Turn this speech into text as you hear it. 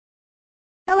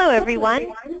Hello,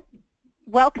 everyone.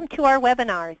 Welcome to our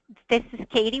webinar. This is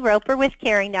Katie Roper with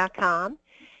Caring.com,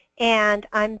 and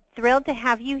I'm thrilled to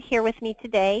have you here with me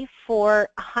today for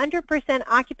 100%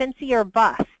 occupancy or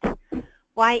bust,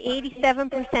 why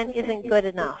 87% isn't good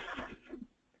enough.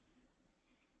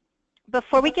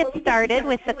 Before we get started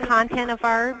with the content of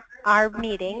our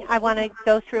meeting, I want to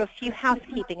go through a few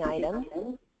housekeeping items.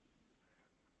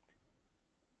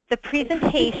 The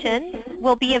presentation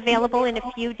will be available in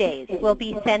a few days. We'll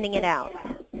be sending it out.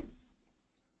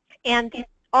 And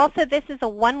also, this is a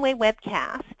one-way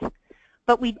webcast,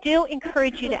 but we do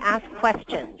encourage you to ask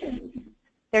questions.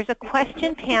 There's a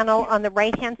question panel on the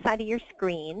right-hand side of your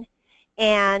screen,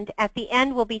 and at the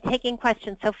end, we'll be taking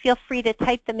questions. So feel free to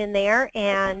type them in there,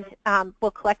 and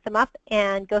we'll collect them up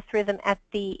and go through them at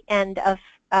the end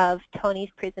of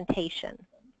Tony's presentation.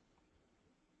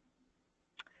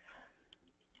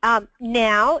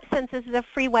 Now, since this is a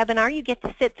free webinar, you get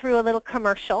to sit through a little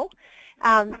commercial.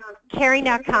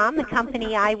 Caring.com, the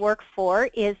company I work for,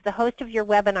 is the host of your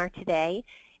webinar today,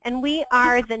 and we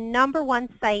are the #1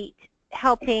 site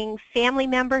helping family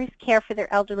members care for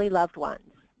their elderly loved ones.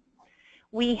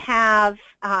 We have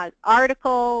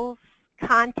articles,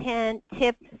 content,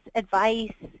 tips,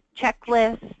 advice,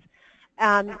 checklists,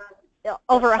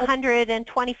 over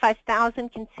 125,000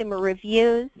 consumer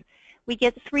reviews. We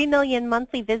get 3 million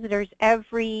monthly visitors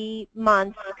every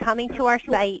month coming to our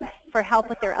site for help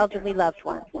with their elderly loved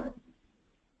ones.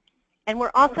 And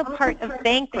we're also part of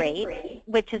Bankrate,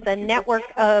 which is a network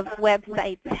of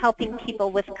websites helping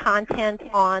people with content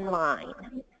online.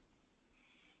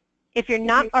 If you're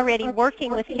not already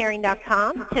working with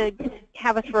Caring.com to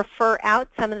have us refer out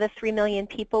some of the 3 million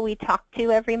people we talk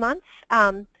to every month,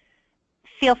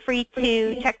 feel free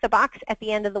to check the box at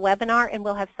the end of the webinar and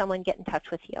we'll have someone get in touch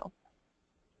with you.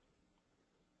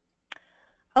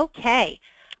 Okay,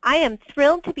 I am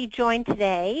thrilled to be joined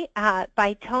today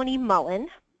by Tony Mullen.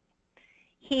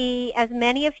 He, as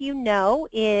many of you know,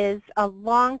 is a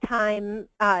longtime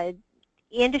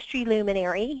industry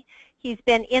luminary. He's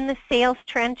been in the sales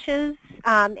trenches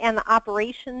and the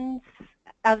operations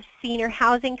of senior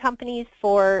housing companies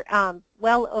for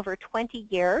well over 20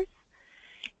 years.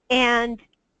 And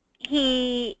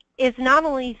he is not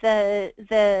only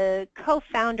the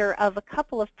co-founder of a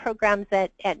couple of programs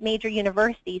at major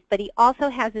universities, but he also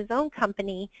has his own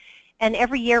company and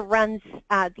every year runs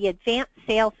the Advanced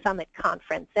Sales Summit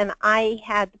Conference. And I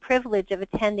had the privilege of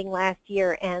attending last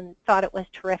year and thought it was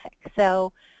terrific.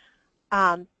 So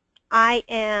I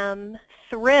am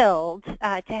thrilled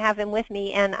to have him with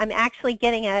me, and I'm actually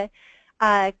getting a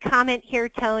comment here,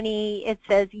 Tony. It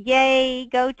says, yay,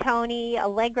 go Tony.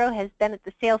 Allegro has been at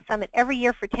the Sales Summit every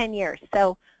year for 10 years.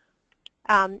 So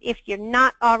if you're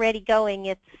not already going,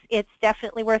 it's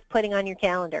definitely worth putting on your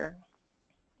calendar.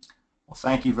 Well,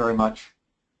 thank you very much.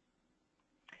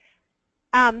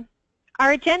 Our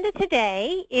agenda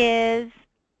today is,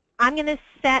 I'm going to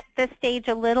set the stage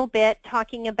a little bit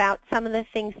talking about some of the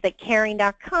things that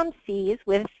Caring.com sees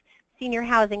with senior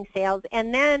housing sales,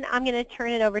 and then I'm going to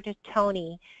turn it over to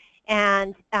Tony,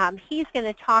 and he's going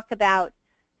to talk about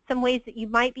some ways that you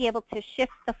might be able to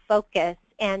shift the focus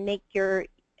and make your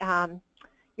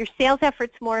sales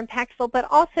efforts more impactful, but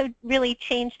also really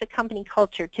change the company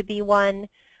culture to be one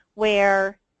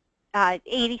where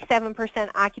 87%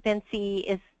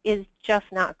 occupancy is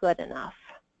just not good enough.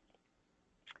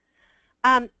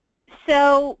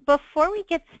 So before we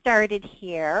get started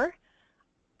here,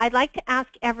 I'd like to ask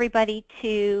everybody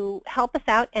to help us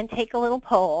out and take a little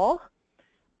poll.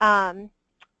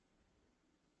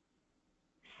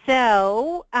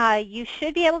 So you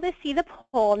should be able to see the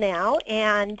poll now,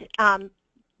 and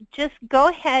just go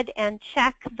ahead and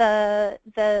check the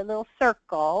little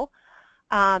circle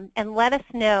and let us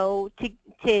know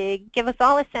to give us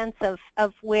all a sense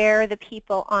of where the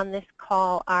people on this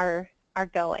call are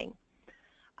going.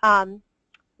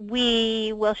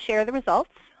 We will share the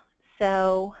results.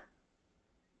 So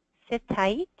sit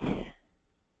tight.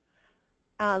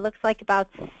 Looks like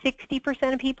about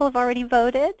 60% of people have already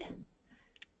voted.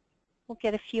 We'll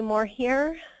get a few more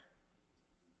here.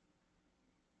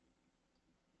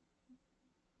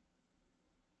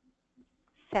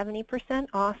 %,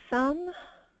 awesome.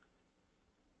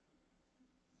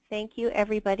 Thank you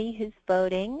everybody who's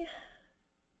voting.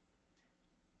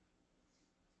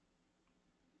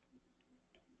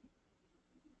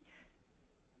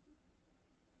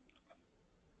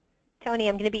 Tony,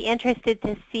 I'm going to be interested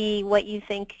to see what you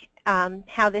think,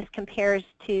 how this compares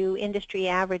to industry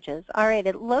averages. All right,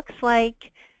 it looks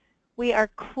like we are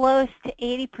close to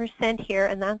 80% here,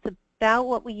 and that's about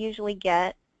what we usually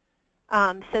get.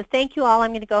 So thank you all.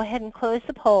 I'm going to go ahead and close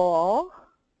the poll.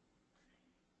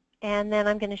 and then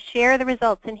I'm going to share the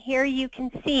results. And here you can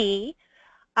see,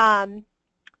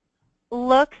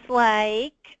 looks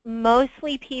like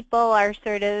mostly people are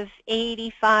sort of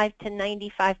 85 to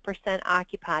 95%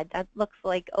 occupied. That looks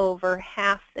like over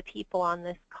half the people on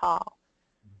this call.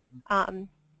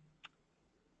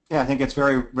 Yeah, I think it's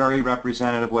very, very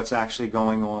representative of what's actually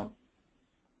going on.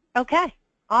 Okay,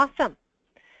 awesome.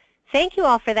 Thank you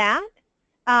all for that.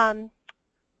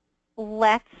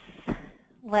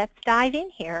 Let's dive in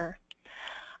here.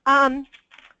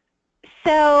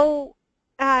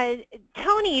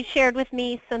 Tony shared with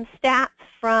me some stats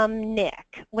from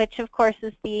NIC, which of course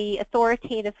is the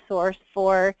authoritative source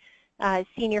for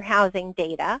senior housing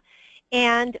data.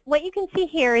 And what you can see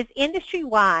here is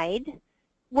industry-wide,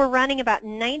 we're running about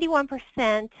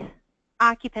 91%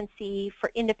 occupancy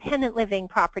for independent living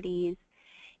properties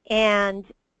and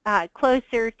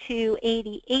closer to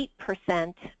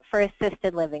 88% for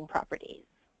assisted living properties.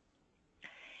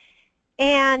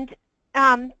 And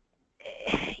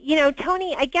you know,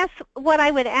 Tony, I guess what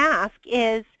I would ask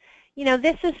is, you know,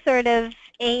 this is sort of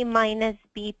A minus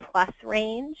B plus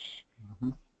range,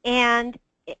 and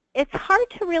it's hard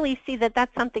to really see that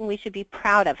that's something we should be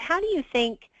proud of. How do you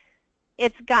think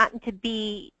it's gotten to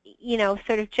be, you know,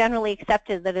 sort of generally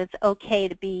accepted that it's okay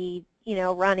to be, you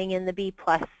know, running in the B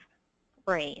plus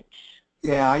range?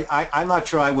 Yeah, I'm not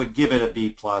sure I would give it a B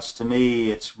plus. To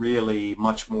me, it's really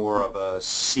much more of a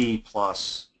C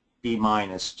plus, B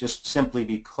minus, just simply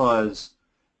because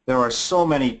there are so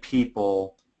many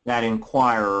people that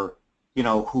inquire, you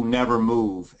know, who never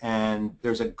move, and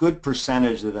there's a good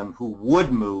percentage of them who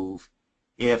would move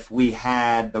if we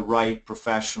had the right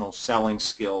professional selling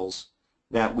skills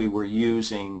that we were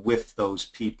using with those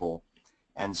people.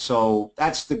 And so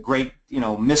that's the great, you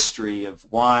know, mystery of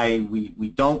why we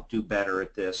don't do better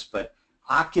at this. But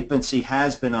occupancy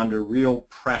has been under real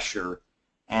pressure,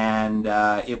 and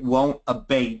it won't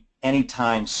abate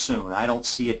anytime soon. I don't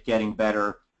see it getting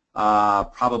better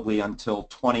probably until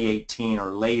 2018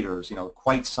 or later, you know,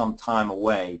 quite some time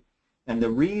away. And the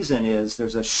reason is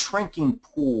there's a shrinking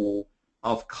pool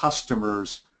of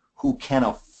customers who can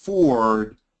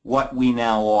afford what we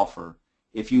now offer.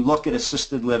 If you look at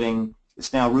assisted living,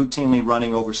 it's now routinely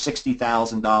running over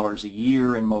 $60,000 a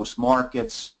year in most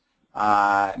markets.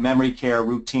 Memory care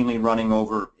routinely running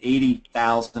over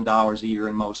 $80,000 a year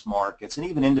in most markets, and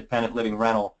even independent living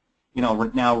rental, you know,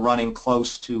 now running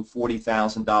close to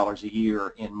 $40,000 a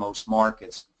year in most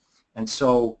markets. And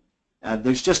so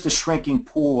there's just a shrinking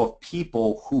pool of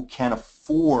people who can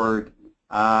afford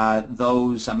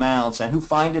those amounts and who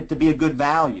find it to be a good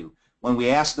value. When we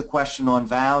ask the question on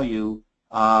value,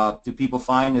 do people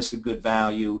find this a good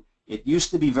value? It used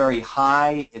to be very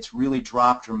high. It's really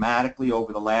dropped dramatically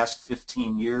over the last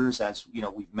 15 years as, you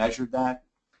know, we've measured that.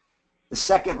 The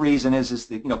second reason is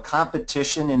that, you know,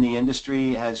 competition in the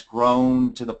industry has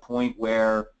grown to the point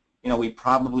where, you know, we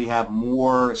probably have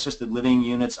more assisted living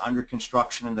units under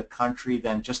construction in the country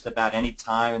than just about any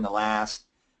time in the last,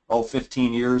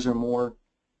 15 years or more.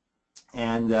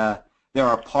 And there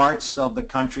are parts of the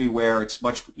country where it's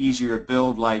much easier to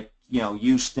build, like, you know,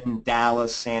 Houston,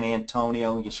 Dallas, San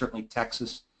Antonio, certainly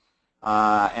Texas,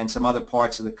 and some other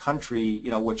parts of the country,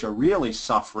 you know, which are really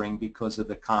suffering because of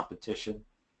the competition.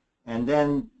 And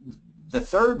then the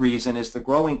third reason is the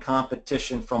growing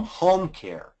competition from home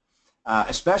care,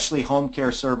 especially home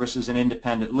care services and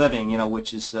independent living, you know,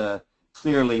 which is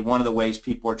clearly one of the ways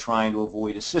people are trying to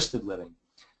avoid assisted living.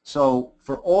 So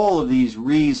for all of these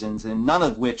reasons, and none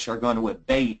of which are going to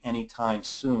abate anytime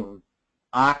soon,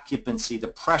 occupancy, the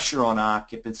pressure on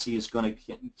occupancy is going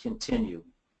to continue.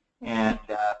 And,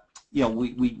 you know,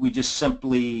 we just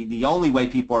simply, the only way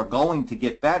people are going to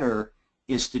get better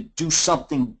is to do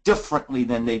something differently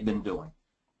than they've been doing.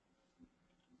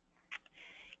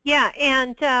 Yeah,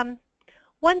 and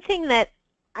one thing that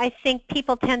I think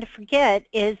people tend to forget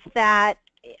is that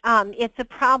it's a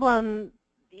problem,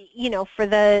 you know, for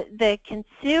the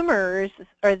consumers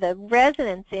or the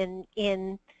residents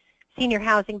in senior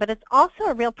housing, but it's also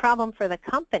a real problem for the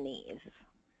companies.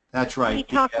 That's right. Can you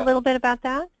talk a little bit about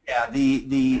that? Yeah,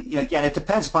 again, it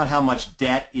depends upon how much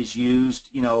debt is used,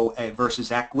 you know,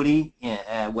 versus equity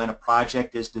when a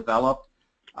project is developed.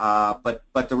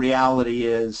 But the reality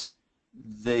is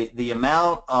the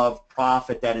amount of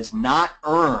profit that is not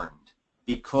earned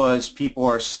because people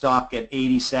are stuck at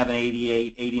 87,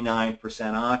 88,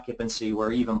 89% occupancy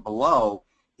or even below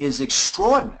is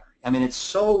extraordinary. I mean, it's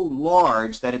so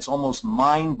large that it's almost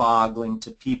mind-boggling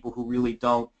to people who really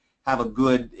don't have a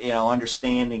good, you know,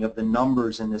 understanding of the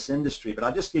numbers in this industry. But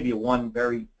I'll just give you one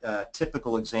very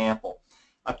typical example.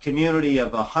 A community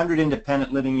of 100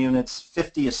 independent living units,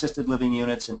 50 assisted living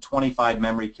units, and 25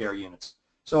 memory care units.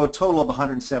 So a total of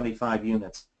 175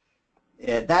 units.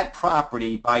 That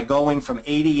property, by going from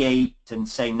 88 to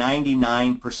say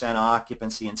 99%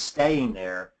 occupancy and staying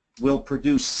there, will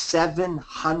produce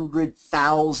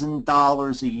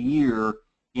 $700,000 a year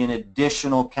in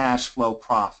additional cash flow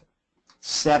profit.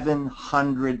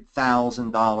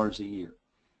 $700,000 a year.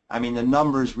 I mean, the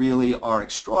numbers really are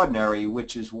extraordinary,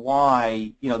 which is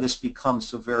why, you know, this becomes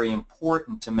so very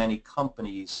important to many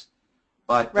companies.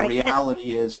 But the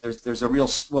reality is there's a real,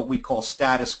 what we call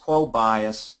status quo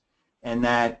bias, and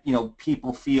that, you know,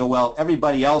 people feel, well,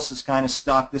 everybody else is kind of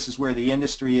stuck. This is where the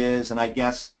industry is, and I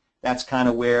guess that's kind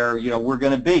of where, you know, we're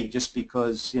going to be just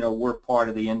because, you know, we're part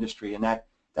of the industry, and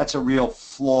that's a real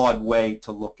flawed way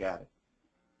to look at it.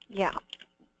 Yeah.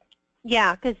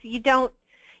 Yeah, because you don't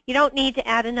need to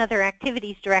add another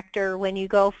activities director when you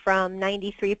go from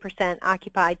 93%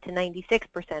 occupied to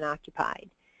 96% occupied.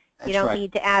 You don't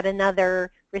need to add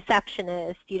another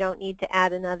receptionist. You don't need to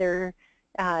add another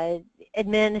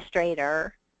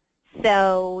administrator.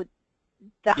 So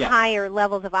the higher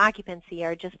levels of occupancy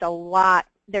are just a lot.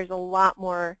 There's a lot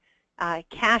more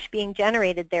cash being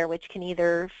generated there, which can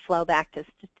either flow back to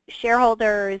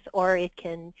shareholders, or it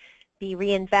can be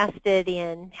reinvested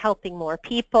in helping more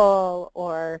people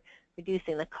or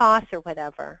reducing the costs or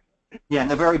whatever. Yeah,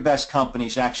 and the very best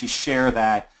companies actually share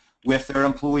that with their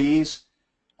employees,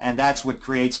 and that's what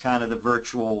creates kind of the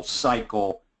virtual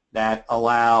cycle that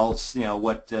allows, you know,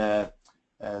 what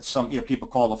some, you know, people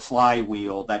call the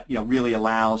flywheel, that, you know, really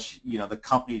allows, you know, the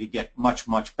company to get much,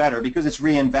 much better because it's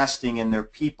reinvesting in their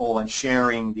people and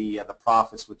sharing the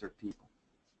profits with their people.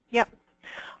 Yep.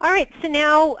 All right, so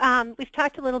now we've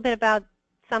talked a little bit about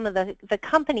some of the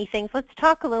company things. Let's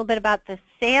talk a little bit about the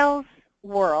sales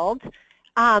world.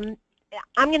 I'm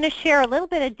going to share a little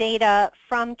bit of data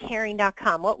from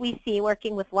caring.com, what we see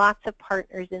working with lots of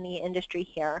partners in the industry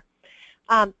here.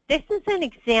 This is an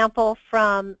example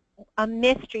from a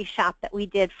mystery shop that we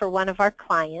did for one of our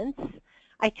clients.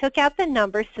 I took out the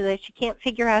numbers so that you can't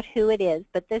figure out who it is,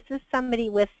 but this is somebody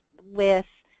with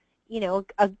you know,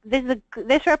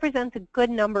 this represents a good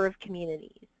number of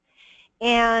communities.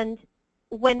 And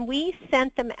when we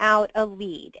sent them out a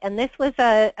lead, and this was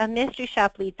a mystery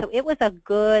shop lead, so it was a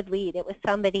good lead. It was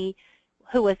somebody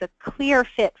who was a clear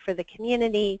fit for the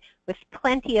community with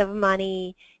plenty of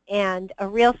money and a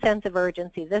real sense of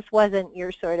urgency. This wasn't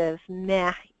your sort of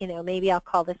meh, you know, maybe I'll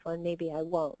call this one, maybe I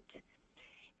won't.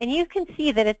 And you can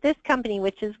see that at this company,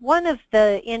 which is one of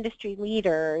the industry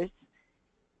leaders,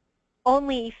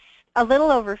 only a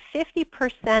little over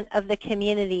 50% of the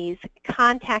communities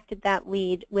contacted that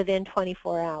lead within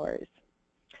 24 hours.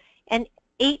 And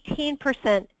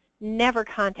 18% never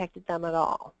contacted them at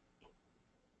all.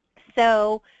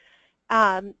 So,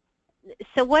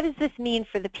 so what does this mean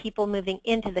for the people moving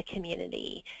into the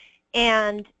community?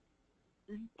 And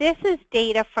this is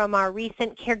data from our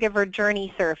recent Caregiver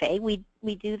Journey Survey. We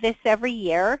do this every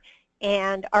year,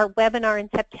 and our webinar in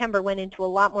September went into a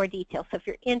lot more detail. So if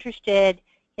you're interested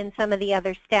in some of the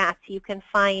other stats, you can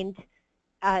find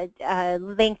a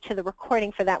link to the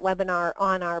recording for that webinar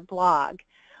on our blog.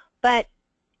 But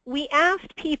we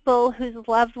asked people whose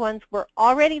loved ones were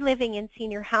already living in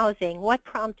senior housing what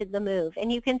prompted the move.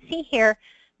 And you can see here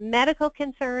medical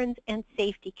concerns and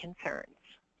safety concerns.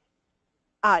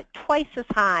 Twice as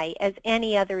high as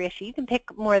any other issue. You can pick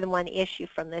more than one issue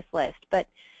from this list, but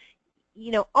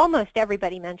you know, almost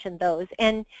everybody mentioned those.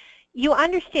 And you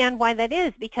understand why that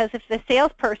is, because if the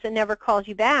salesperson never calls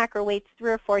you back or waits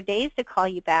 3 or 4 days to call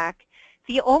you back,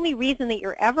 the only reason that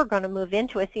you're ever going to move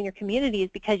into a senior community is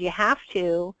because you have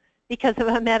to, because of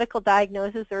a medical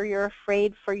diagnosis, or you're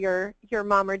afraid for your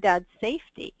mom or dad's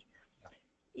safety.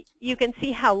 You can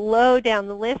see how low down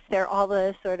the list there, all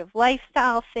the sort of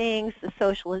lifestyle things, the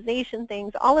socialization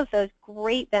things, all of those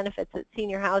great benefits that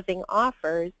senior housing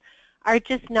offers are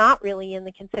just not really in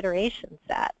the consideration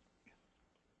set.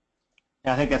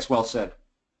 Yeah, I think that's well said.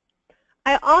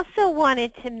 I also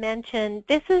wanted to mention,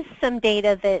 this is some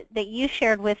data that you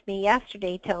shared with me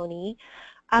yesterday, Tony,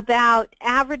 about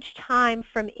average time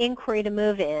from inquiry to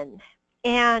move-in.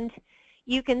 And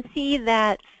you can see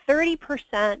that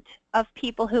 30% of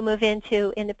people who move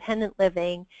into independent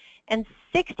living and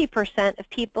 60% of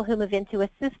people who move into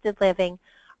assisted living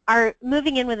are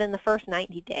moving in within the first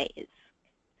 90 days.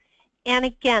 And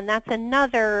again, that's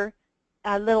another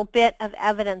little bit of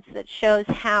evidence that shows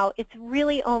how it's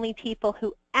really only people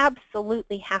who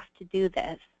absolutely have to do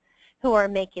this who are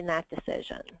making that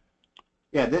decision.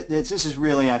 Yeah, this is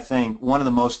really, I think, one of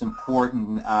the most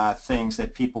important things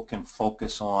that people can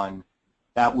focus on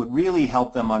that would really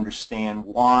help them understand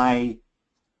why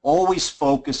always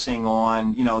focusing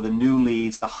on, you know, the new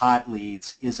leads, the hot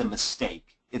leads, is a mistake.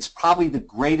 It's probably the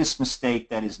greatest mistake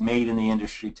that is made in the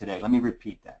industry today. Let me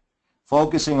repeat that.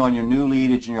 Focusing on your new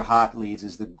leadage and your hot leads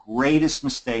is the greatest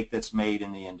mistake that's made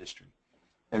in the industry.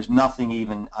 There's nothing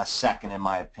even a second, in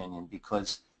my opinion,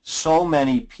 because so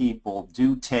many people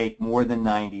do take more than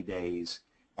 90 days,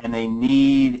 and they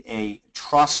need a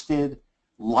trusted,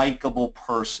 likable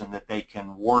person that they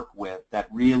can work with that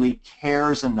really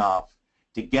cares enough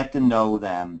to get to know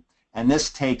them, and this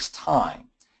takes time.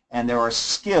 And there are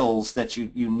skills that you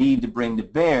need to bring to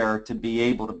bear to be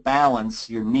able to balance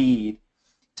your need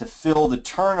to fill the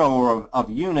turnover of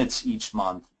units each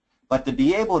month, but to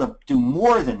be able to do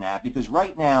more than that, because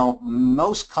right now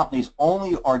most companies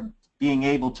only are being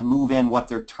able to move in what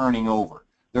they're turning over.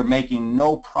 They're making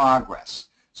no progress.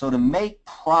 So to make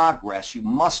progress, you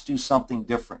must do something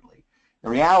differently. The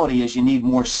reality is you need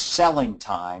more selling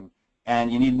time,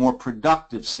 and you need more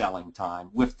productive selling time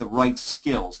with the right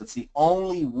skills. It's the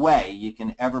only way you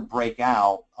can ever break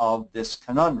out of this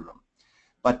conundrum.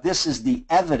 But this is the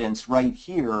evidence right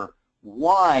here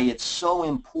why it's so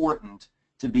important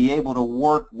to be able to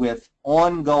work with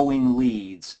ongoing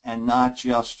leads and not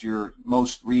just your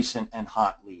most recent and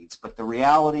hot leads. But the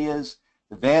reality is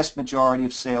the vast majority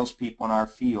of salespeople in our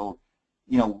field,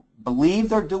 believe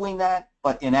they're doing that,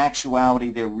 but in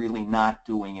actuality they're really not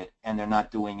doing it, and they're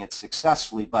not doing it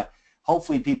successfully. But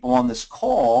hopefully people on this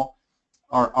call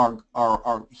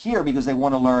are here because they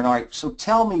want to learn. All right, so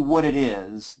tell me what it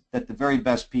is that the very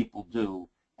best people do,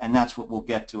 and that's what we'll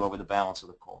get to over the balance of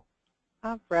the call.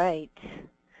 All right.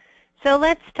 So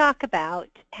let's talk about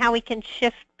how we can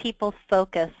shift people's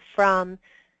focus from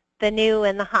the new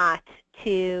and the hot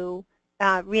to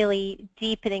really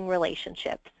deepening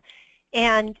relationships.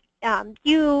 And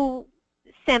you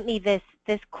sent me this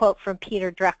quote from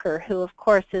Peter Drucker, who of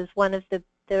course is one of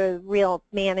the real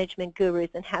management gurus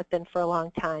and has been for a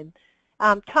long time.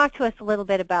 Talk to us a little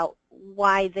bit about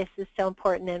why this is so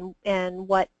important and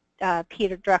what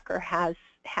Peter Drucker has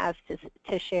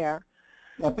to share.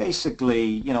 Yeah,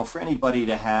 basically, for anybody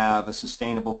to have a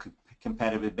sustainable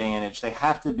competitive advantage, they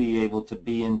have to be able to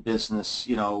be in business,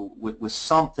 with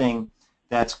something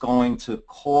that's going to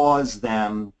cause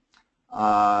them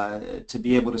to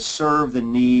be able to serve the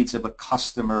needs of a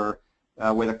customer,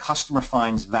 where the customer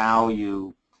finds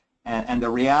value. And the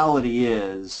reality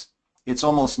is it's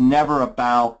almost never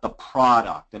about the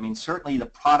product. I mean, certainly the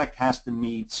product has to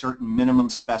meet certain minimum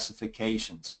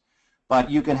specifications, but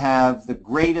you can have the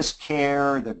greatest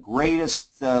care, the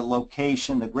greatest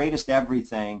location, the greatest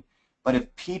everything, but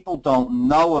if people don't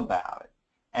know about it,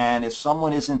 and if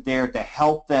someone isn't there to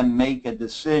help them make a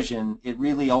decision, it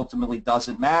really ultimately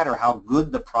doesn't matter how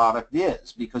good the product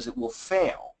is, because it will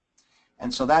fail.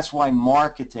 And so that's why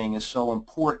marketing is so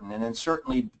important, and then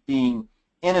certainly being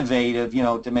innovative,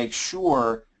 to make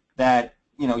sure that,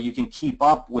 you can keep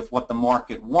up with what the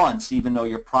market wants, even though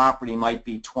your property might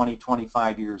be 20,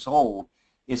 25 years old,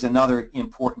 is another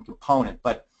important component.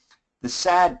 But the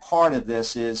sad part of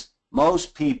this is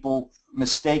most people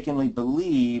mistakenly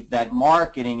believe that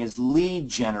marketing is lead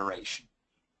generation,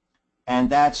 and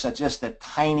that's just a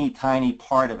tiny, tiny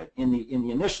part of it. In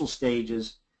the initial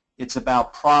stages, it's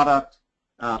about product,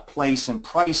 place, and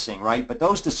pricing, right? But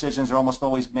those decisions are almost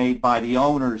always made by the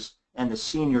owners and the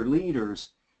senior leaders.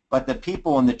 But the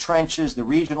people in the trenches, the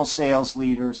regional sales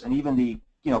leaders, and even the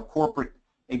corporate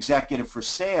executive for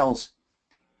sales,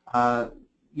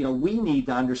 we need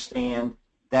to understand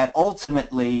that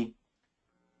ultimately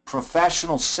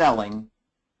professional selling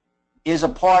is a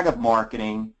part of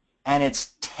marketing, and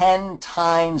it's 10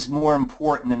 times more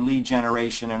important than lead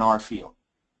generation in our field.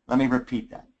 Let me repeat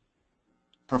that.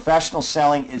 Professional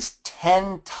selling is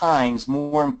 10 times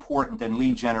more important than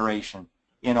lead generation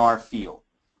in our field.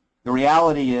 The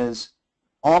reality is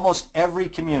almost every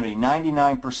community,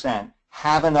 99%,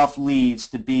 have enough leads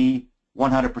to be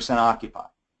 100% occupied.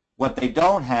 What they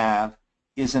don't have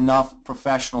is enough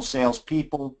professional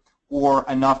salespeople or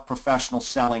enough professional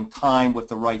selling time with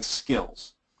the right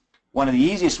skills. One of the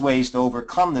easiest ways to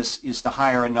overcome this is to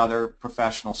hire another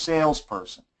professional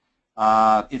salesperson.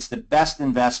 It's the best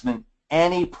investment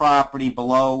any property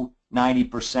below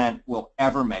 90% will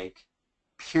ever make,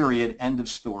 period, end of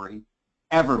story,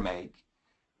 ever make.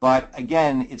 But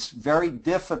again, it's very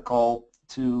difficult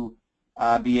to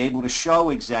be able to show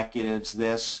executives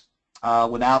this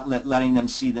without letting them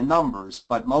see the numbers.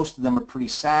 But most of them are pretty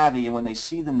savvy, and when they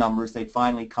see the numbers, they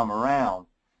finally come around.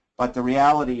 But the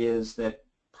reality is that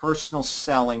personal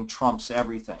selling trumps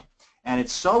everything. And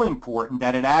it's so important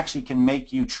that it actually can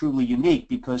make you truly unique,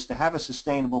 because to have a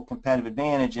sustainable competitive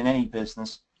advantage in any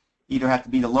business, you either have to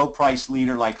be the low price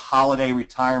leader like Holiday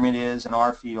Retirement is in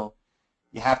our field,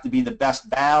 You have to be the best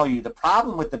value. The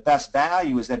problem with the best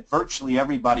value is that virtually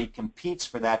everybody competes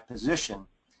for that position.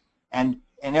 And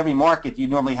in every market, you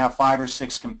normally have 5 or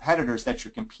 6 competitors that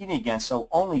you're competing against, so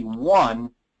only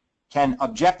one can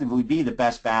objectively be the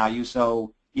best value.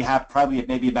 So you have probably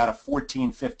maybe about a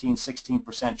 14, 15,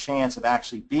 16% chance of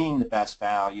actually being the best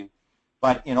value.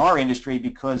 But in our industry,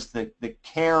 because the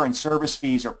care and service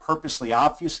fees are purposely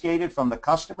obfuscated from the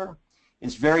customer,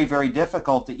 it's very, very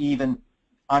difficult to even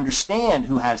understand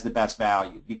who has the best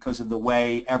value because of the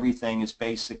way everything is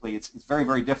basically, it's very,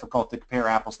 very difficult to compare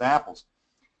apples to apples.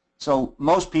 So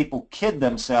most people kid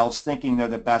themselves thinking they're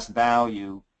the best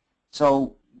value.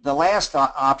 So the last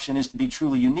option is to be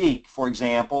truly unique. For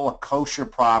example, a kosher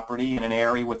property in an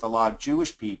area with a lot of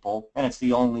Jewish people, and it's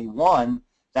the only one,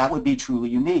 that would be truly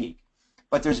unique.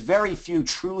 But there's very few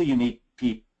truly unique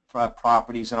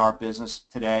properties in our business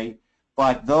today,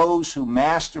 but those who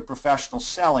master professional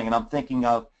selling, and I'm thinking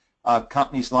of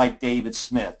companies like David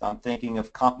Smith, I'm thinking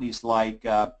of companies like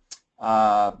the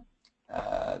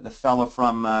fellow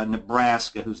from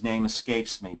Nebraska whose name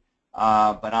escapes me,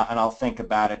 and I'll think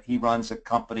about it. He runs a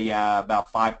company, about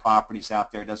 5 properties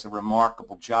out there, does a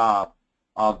remarkable job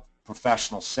of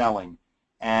professional selling.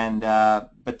 And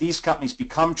but these companies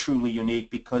become truly unique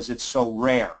because it's so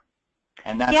rare,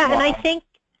 and that's yeah. why. And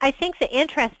I think the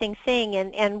interesting thing,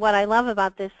 and what I love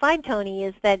about this slide, Tony,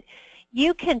 is that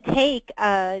you can take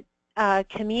a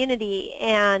community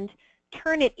and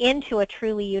turn it into a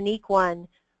truly unique one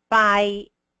by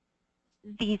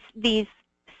these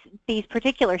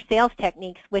particular sales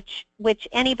techniques, which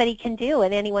anybody can do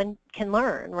and anyone can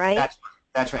learn, right?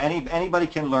 That's right. Anybody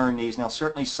can learn these. Now,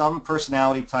 certainly some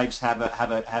personality types have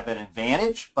an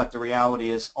advantage, but the reality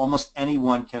is almost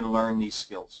anyone can learn these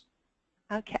skills.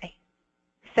 Okay.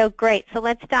 So great. So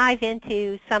let's dive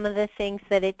into some of the things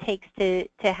that it takes to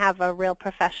have a real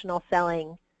professional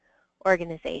selling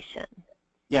organization.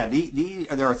 Yeah,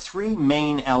 there are 3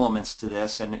 main elements to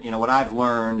this, and what I've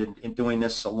learned in doing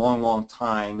this a long, long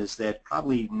time is that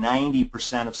probably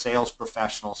 90% of sales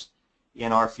professionals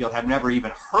in our field have never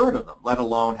even heard of them, let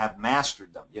alone have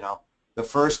mastered them. The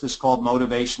first is called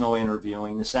motivational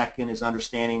interviewing. The second is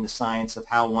understanding the science of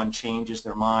how one changes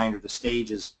their mind, or the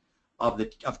stages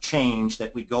of change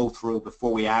that we go through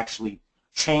before we actually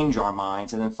change our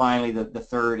minds. And then finally, the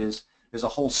third is there's a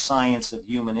whole science of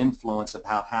human influence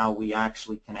about how we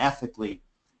actually can ethically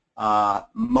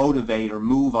motivate or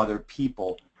move other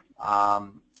people,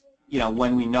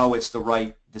 when we know it's the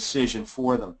right decision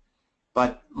for them.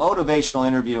 But motivational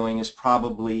interviewing is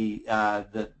probably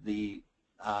the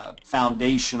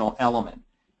foundational element.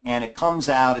 And it comes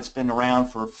out, it's been around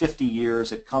for 50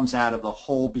 years, it comes out of the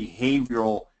whole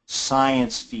behavioral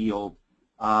science field,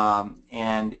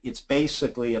 and it's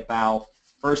basically about,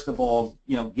 first of all,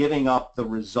 giving up the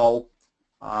result,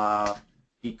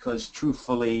 because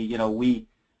truthfully,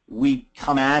 we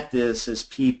come at this as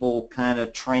people kind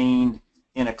of trained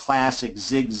in a classic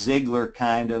Zig Ziglar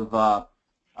kind of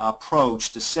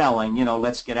approach to selling.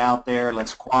 Let's get out there,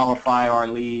 let's qualify our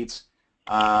leads,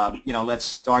 let's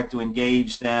start to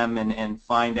engage them and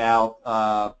find out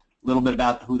a little bit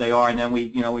about who they are, and then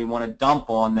we want to dump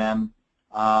on them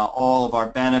all of our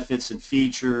benefits and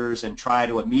features and try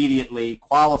to immediately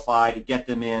qualify to get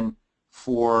them in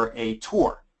for a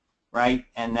tour, right?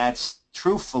 And that's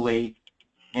truthfully,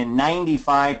 in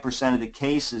 95% of the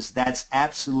cases, that's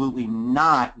absolutely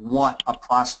not what a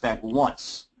prospect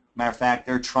wants. Matter of fact,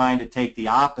 they're trying to take the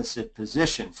opposite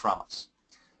position from us.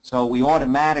 So we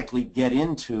automatically get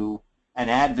into an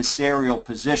adversarial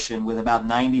position with about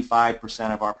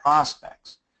 95% of our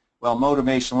prospects. Well,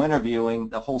 motivational interviewing,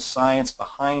 the whole science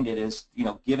behind it is,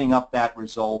 giving up that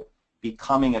result,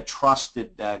 becoming a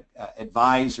trusted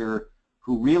advisor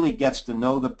who really gets to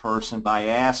know the person by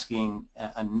asking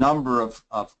a number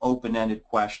of open-ended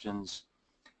questions,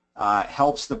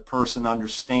 helps the person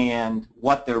understand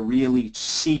what they're really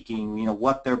seeking,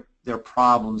 what their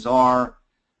problems are,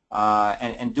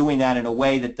 and doing that in a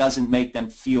way that doesn't make them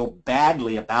feel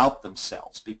badly about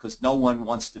themselves, because no one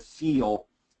wants to feel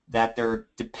that they're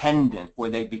dependent or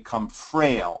they become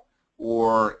frail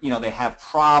or they have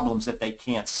problems that they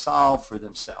can't solve for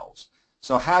themselves.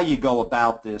 So how you go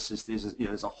about this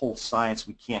is a whole science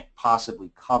we can't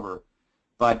possibly cover,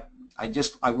 but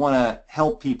I want to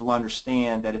help people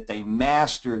understand that if they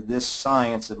master this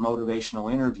science of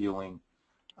motivational interviewing,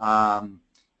 and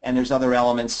there's other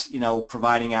elements,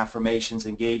 providing affirmations,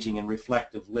 engaging in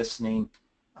reflective listening,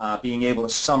 being able to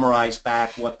summarize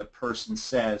back what the person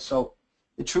says. So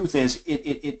the truth is,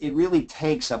 it really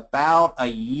takes about a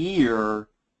year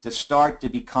to start to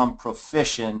become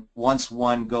proficient once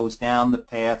one goes down the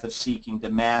path of seeking to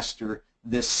master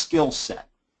this skill set.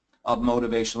 of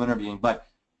motivational interviewing. But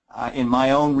in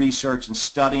my own research and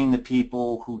studying the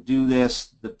people who do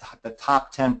this, the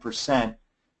top 10%,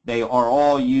 they are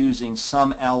all using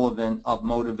some element of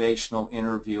motivational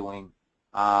interviewing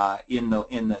in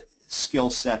the skill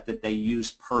set that they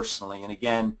use personally. And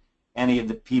again, any of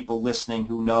the people listening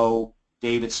who know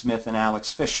David Smith and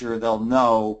Alex Fisher, they'll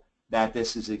know that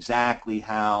this is exactly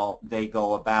how they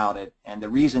go about it. And the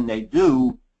reason they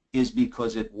do is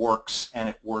because it works, and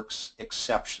it works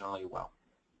exceptionally well.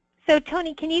 So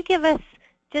Tony, can you give us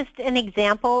just an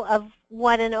example of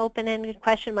what an open-ended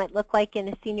question might look like in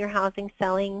a senior housing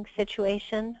selling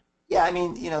situation? Yeah, I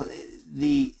mean, you know,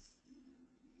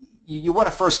 you want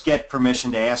to first get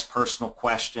permission to ask personal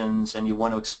questions, and you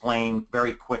want to explain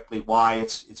very quickly why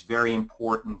it's very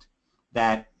important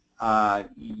that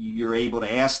you're able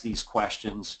to ask these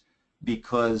questions,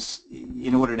 because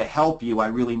in order to help you, I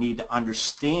really need to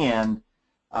understand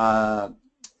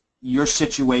your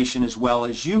situation as well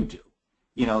as you do,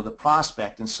 you know, the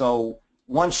prospect. And so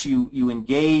once you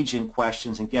engage in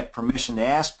questions and get permission to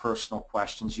ask personal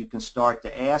questions, you can start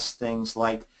to ask things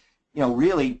like, you know,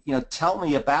 really, you know, tell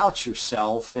me about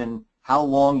yourself and how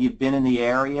long you've been in the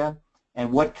area and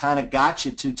what kind of got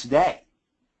you to today,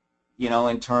 you know,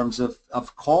 in terms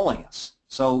of calling us.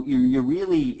 So you're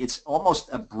really, it's almost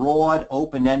a broad,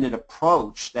 open-ended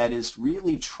approach that is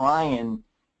really trying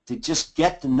to just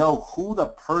get to know who the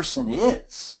person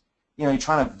is. You know, you're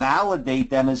trying to validate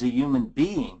them as a human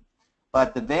being.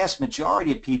 But the vast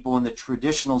majority of people in the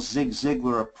traditional Zig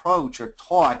Ziglar approach are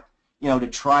taught, you know, to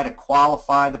try to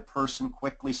qualify the person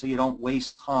quickly so you don't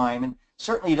waste time. And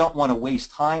certainly you don't want to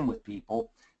waste time with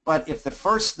people. But if the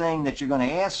first thing that you're going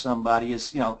to ask somebody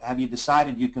is, you know, have you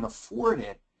decided you can afford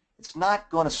it, it's not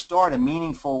going to start a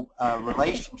meaningful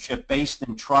relationship based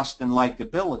in trust and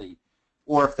likability.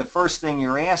 Or if the first thing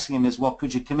you're asking them is, well,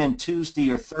 could you come in Tuesday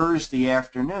or Thursday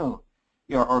afternoon?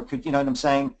 You know, or could, you know what I'm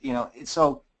saying? You know,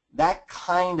 so that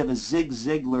kind of a Zig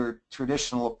Ziglar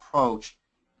traditional approach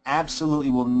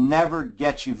absolutely will never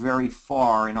get you very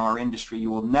far in our industry. You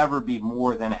will never be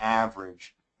more than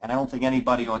average. And I don't think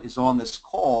anybody is on this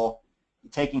call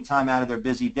taking time out of their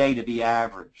busy day to be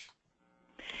average.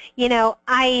 You know,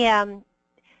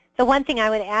 the one thing I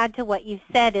would add to what you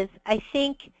said is I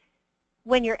think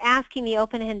when you're asking the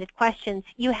open-ended questions,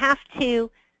 you have to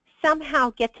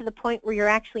somehow get to the point where you're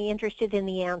actually interested in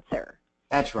the answer.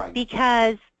 That's right.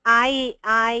 Because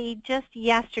I just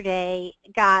yesterday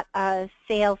got a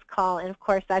sales call, and of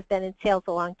course I've been in sales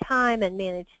a long time and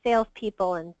managed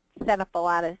salespeople and set up a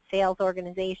lot of sales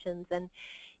organizations,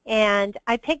 and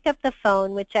I picked up the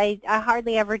phone, which I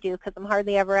hardly ever do because I'm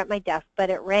hardly ever at my desk, but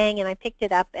it rang and I picked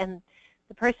it up, and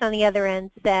the person on the other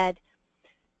end said,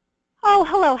 "Oh,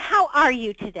 hello, how are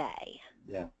you today?"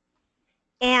 Yeah.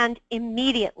 And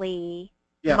immediately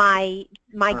Yeah.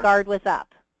 my guard was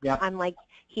up. Yeah. I'm like,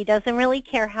 he doesn't really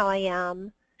care how I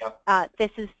am. Yep.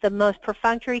 This is the most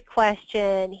perfunctory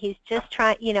question. He's just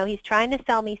trying, you know, he's trying to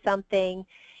sell me something.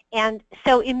 And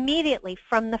so immediately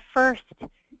from the first,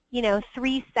 you know,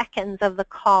 3 seconds of the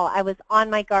call, I was on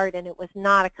my guard, and it was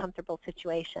not a comfortable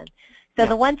situation. So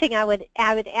the one thing I would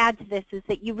add to this is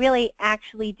that you really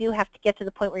actually do have to get to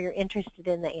the point where you're interested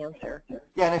in the answer.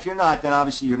 Yeah, and if you're not, then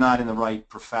obviously you're not in the right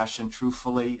profession,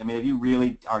 truthfully. I mean, if you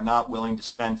really are not willing to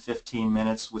spend 15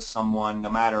 minutes with someone, no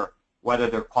matter whether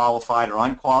they're qualified or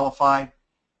unqualified,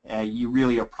 you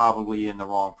really are probably in the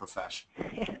wrong profession.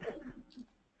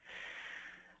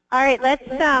 All right, let's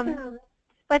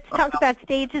talk about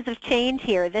stages of change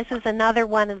here. This is another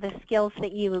one of the skills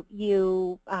that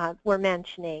you were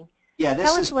mentioning. Yeah,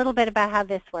 Tell us a little bit about how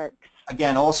this works.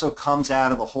 Again, also comes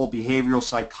out of the whole behavioral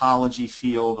psychology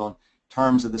field in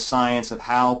terms of the science of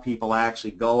how people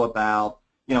actually go about,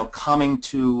 you know, coming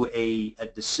to a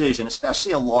decision,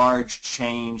 especially a large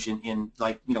change in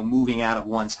like, you know, moving out of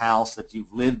one's house that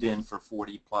you've lived in for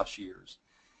 40 plus years.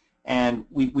 And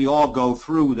we all go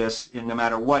through this, in no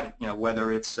matter what, you know,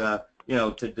 whether it's you know,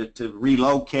 to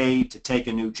relocate, to take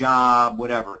a new job,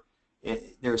 whatever.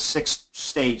 There's 6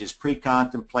 stages: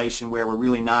 pre-contemplation, where we're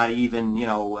really not even, you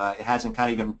know, it hasn't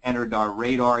kind of even entered our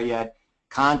radar yet.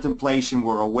 Contemplation,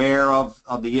 we're aware of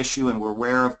the issue and we're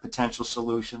aware of potential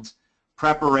solutions.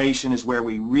 Preparation is where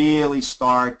we really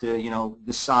start to, you know,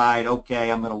 decide,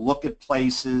 okay, I'm going to look at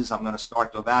places, I'm going to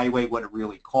start to evaluate what it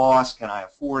really costs, can I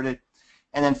afford it?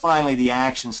 And then finally the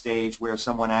action stage, where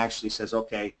someone actually says,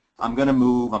 okay, I'm going to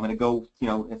move, I'm going to go, you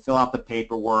know, and fill out the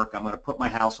paperwork, I'm going to put my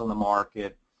house on the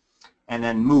market, and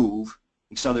then move.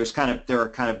 So there are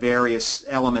kind of various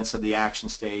elements of the action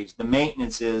stage. The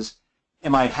maintenance is,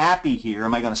 am I happy here?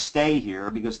 Am I going to stay here?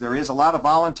 Because there is a lot of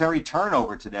voluntary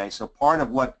turnover today. So part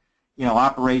of what,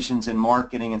 operations and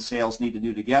marketing and sales need to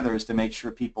do together is to make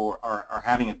sure people are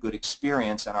having a good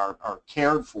experience and are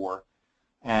cared for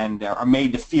and are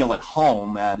made to feel at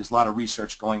home. There's a lot of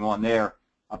research going on there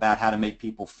about how to make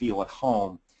people feel at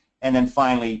home. And then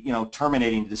finally,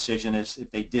 terminating the decision is if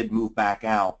they did move back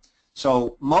out.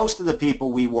 So most of the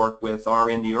people we work with are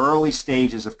in the early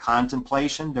stages of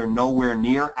contemplation. They're nowhere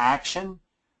near action,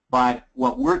 but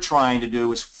what we're trying to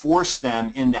do is force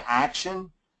them into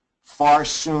action far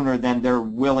sooner than they're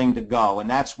willing to go, and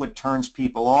that's what turns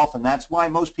people off, and that's why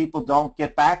most people don't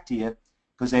get back to you,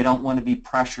 because they don't want to be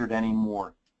pressured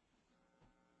anymore.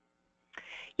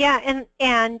 Yeah,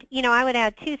 and I would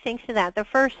add two things to that. The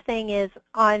first thing is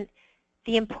on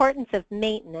the importance of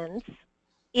maintenance.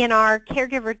 In our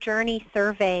caregiver journey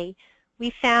survey, we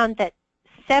found that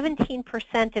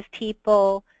 17% of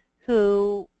people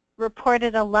who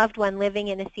reported a loved one living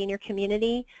in a senior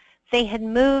community, they had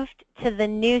moved to the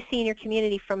new senior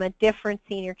community from a different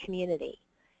senior community.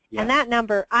 Yes. And that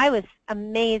number, I was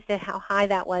amazed at how high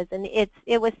that was. And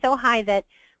it was so high that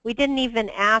we didn't even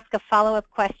ask a follow-up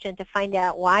question to find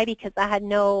out why, because I had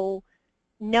no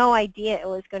idea it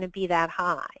was going to be that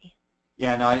high.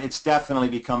 Yeah, no, it's definitely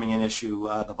becoming an issue,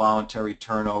 the voluntary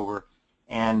turnover.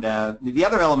 And the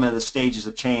other element of the stages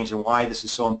of change and why this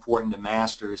is so important to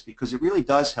master is because it really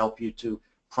does help you to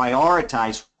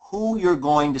prioritize who you're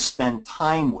going to spend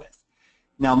time with.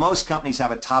 Now, most companies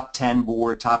have a top 10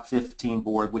 board, top 15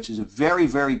 board, which is a very,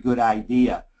 very good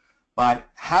idea. But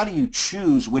how do you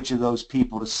choose which of those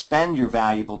people to spend your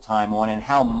valuable time on and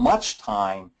how much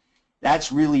time?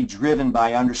 That's really driven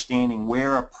by understanding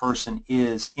where a person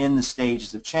is in the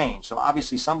stages of change. So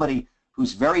obviously somebody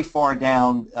who's very far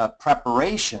down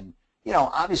preparation,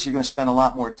 obviously you're going to spend a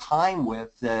lot more time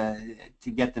with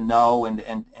to get to know and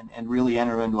really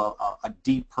enter into a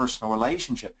deep personal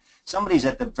relationship. Somebody's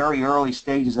at the very early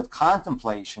stages of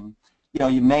contemplation,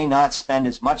 you may not spend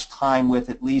as much time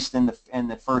with, at least in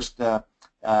the first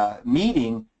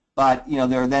meeting, but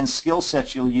there are then skill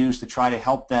sets you'll use to try to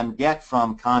help them get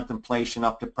from contemplation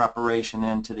up to preparation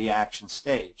and to the action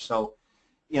stage. So,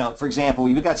 for example,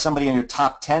 if you've got somebody on your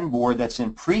top 10 board that's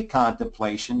in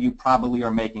pre-contemplation, you probably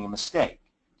are making a mistake.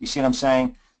 You see what I'm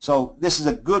saying? So this is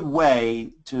a good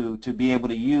way to be able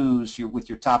to use with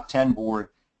your top 10 board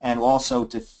and also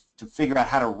to figure out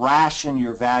how to ration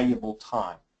your valuable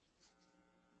time.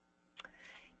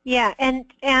 Yeah, and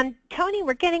Tony,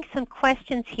 we're getting some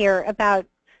questions here about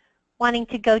wanting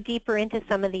to go deeper into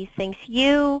some of these things.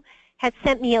 You had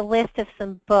sent me a list of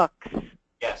some books.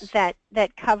 Yes.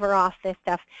 that cover off this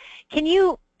stuff. Can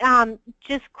you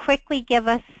just quickly give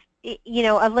us,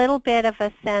 a little bit of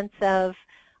a sense of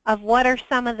what are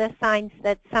some of the signs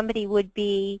that somebody would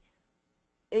be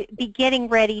getting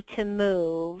ready to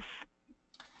move,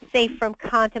 say from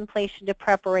contemplation to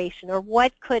preparation, or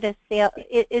what could a sale?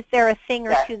 Is there a thing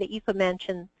or two that you could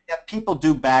mention? Yeah, people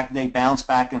they bounce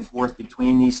back and forth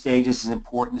between these stages. It's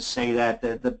important to say that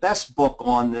the best book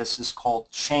on this is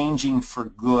called Changing for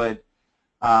Good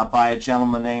by a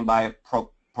gentleman named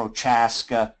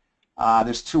Prochaska.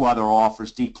 There's two other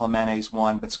authors, D. Clemente's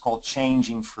one, but it's called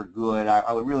Changing for Good.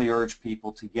 I would really urge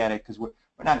people to get it because we're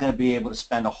not going to be able to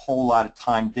spend a whole lot of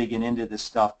time digging into this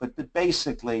stuff. But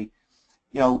basically,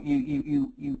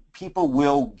 people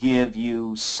will give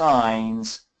you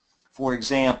signs. For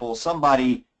example,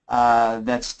 somebody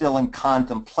that's still in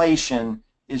contemplation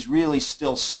is really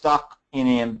still stuck in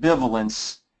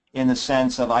ambivalence in the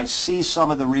sense of, I see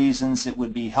some of the reasons it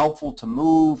would be helpful to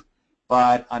move,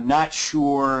 but I'm not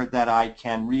sure that I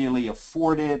can really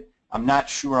afford it. I'm not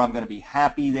sure I'm going to be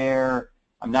happy there.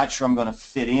 I'm not sure I'm going to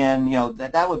fit in.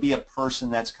 That would be a person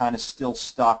that's kind of still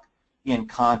stuck in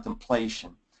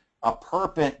contemplation. A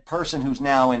person who's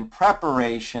now in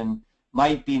preparation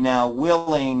might be now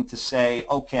willing to say,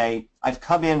 okay, I've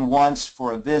come in once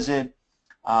for a visit.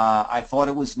 I thought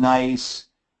it was nice.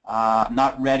 I'm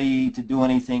not ready to do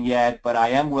anything yet, but I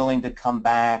am willing to come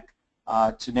back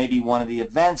to maybe one of the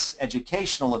events,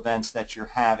 educational events that you're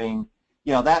having.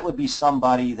 That would be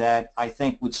somebody that I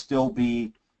think would still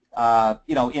be,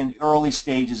 in early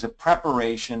stages of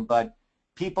preparation, but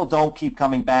people don't keep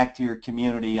coming back to your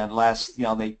community unless,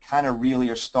 they kind of really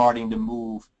are starting to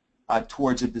move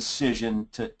towards a decision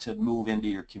to move into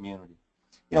your community.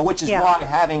 Which is why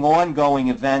having ongoing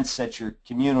events at your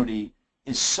community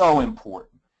is so important.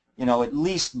 At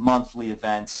least monthly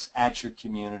events at your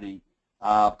community.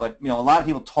 But a lot of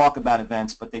people talk about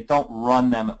events, but they don't run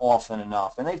them often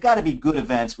enough. And they've got to be good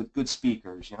events with good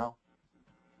speakers,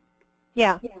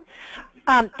 Yeah.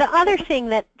 The other thing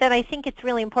that I think it's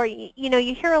really important,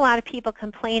 you hear a lot of people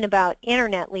complain about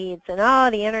internet leads and,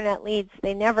 the internet leads,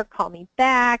 they never call me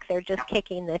back, they're just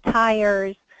kicking the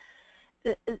tires.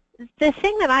 the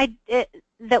thing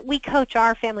that we coach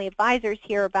our family advisors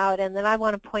here about, and that I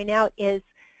want to point out, is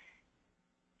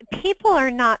people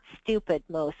are not stupid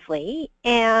mostly,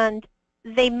 and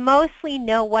they mostly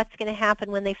know what's going to happen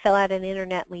when they fill out an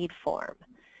internet lead form.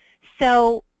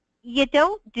 So you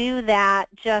don't do that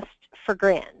just for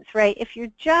grins, right? If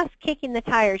you're just kicking the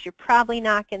tires, you're probably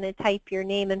not going to type your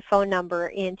name and phone number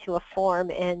into a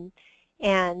form and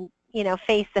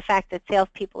face the fact that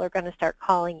salespeople are going to start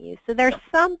calling you. So there's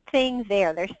something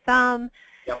there. There's some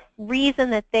reason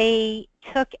that they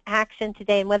took action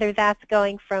today, and whether that's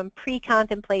going from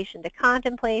pre-contemplation to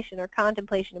contemplation or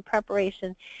contemplation to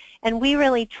preparation. And we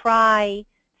really try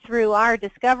through our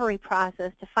discovery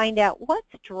process to find out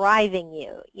what's driving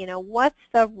you. What's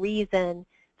the reason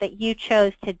that you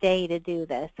chose today to do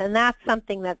this? And that's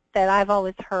something that I've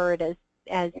always heard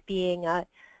as being a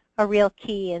real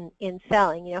key in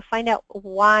selling. Find out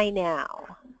why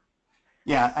now.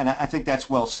 Yeah, and I think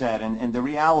that's well said. And the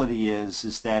reality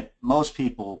is that most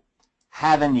people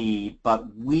have a need,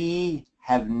 but we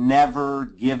have never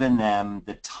given them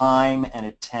the time and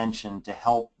attention to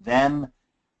help them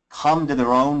come to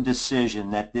their own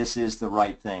decision that this is the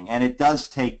right thing. And it does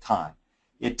take time.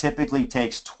 It typically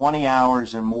takes 20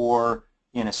 hours or more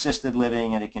in assisted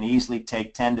living, and it can easily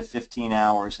take 10 to 15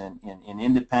 hours in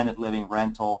independent living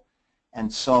rental.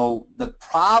 And so the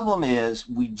problem is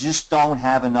we just don't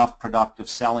have enough productive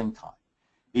selling time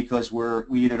because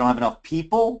we either don't have enough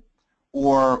people,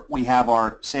 or we have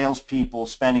our salespeople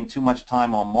spending too much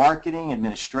time on marketing,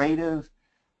 administrative,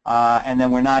 and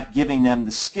then we're not giving them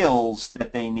the skills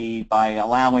that they need by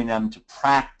allowing them to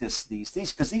practice these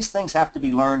because these things have to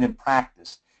be learned and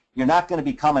practiced. You're not going to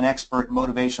become an expert in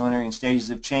motivational entering stages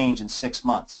of change in 6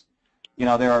 months.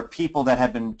 There are people that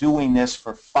have been doing this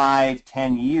for 5,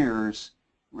 10 years,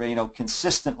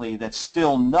 consistently, that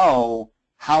still know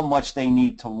how much they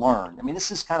need to learn. I mean,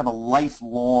 this is kind of a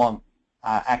lifelong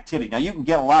activity. Now, you can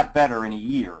get a lot better in a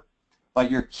year, but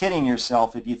you're kidding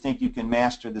yourself if you think you can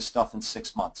master this stuff in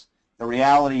 6 months. The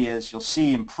reality is you'll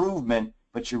see improvement,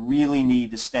 but you really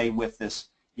need to stay with this.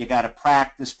 You got to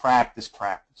practice, practice,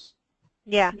 practice.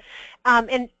 Yeah,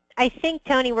 and I think,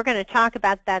 Tony, we're going to talk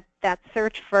about that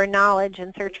search for knowledge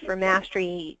and search for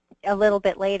mastery a little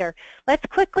bit later. Let's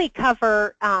quickly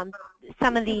cover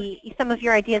some of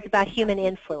your ideas about human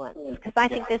influence, because I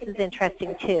think this is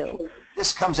interesting too.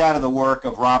 This comes out of the work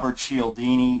of Robert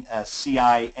Cialdini,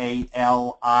 C-I-A-L-I-D-N-I,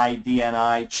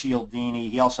 Cialdini.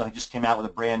 He also just came out with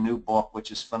a brand new book,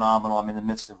 which is phenomenal. I'm in the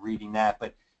midst of reading that.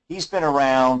 But he's been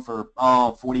around for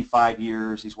 45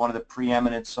 years. He's one of the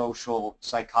preeminent social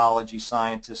psychology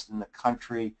scientists in the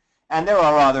country. And there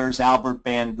are others, Albert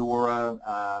Bandura,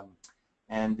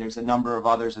 and there's a number of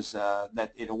others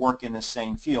that work in the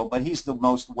same field. But he's the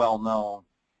most well-known.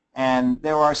 And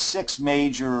there are 6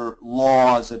 major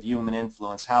laws of human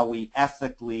influence, how we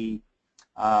ethically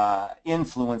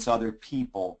influence other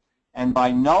people. And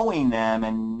by knowing them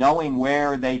and knowing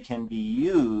where they can be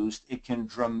used, it can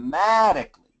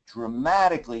dramatically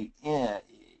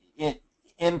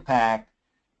impact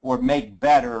or make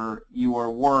better your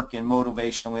work in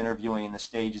motivational interviewing in the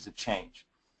stages of change.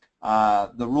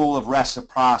 The rule of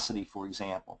reciprocity, for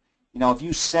example. If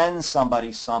you send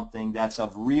somebody something that's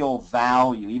of real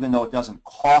value, even though it doesn't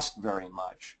cost very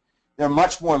much, they're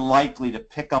much more likely to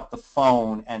pick up the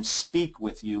phone and speak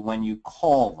with you when you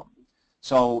call them.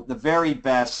 So the very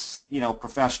best,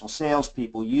 professional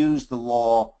salespeople use the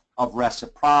law of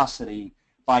reciprocity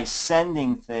by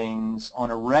sending things on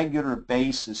a regular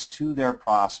basis to their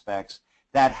prospects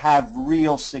that have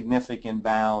real significant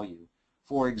value.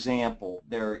 For example,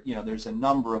 there's a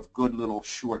number of good little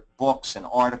short books and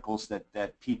articles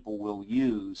that people will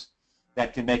use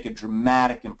that can make a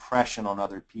dramatic impression on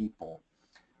other people.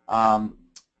 The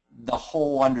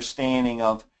whole understanding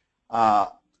of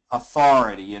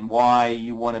authority and why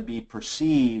you want to be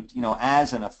perceived,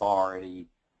 as an authority.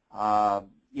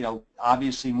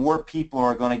 Obviously more people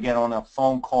are going to get on a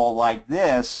phone call like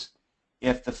this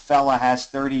if the fella has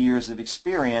 30 years of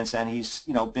experience and he's,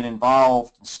 been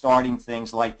involved in starting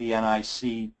things like the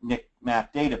NIC NIC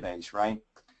map database, right?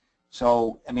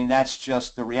 So, I mean, that's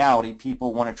just the reality.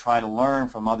 People want to try to learn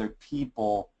from other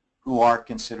people who are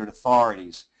considered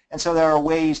authorities. And so there are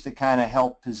ways to kind of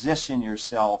help position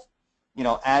yourself,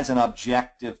 as an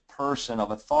objective person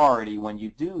of authority when you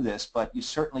do this, but you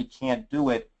certainly can't do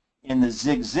it in the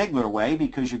Zig Ziglar way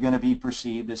because you're going to be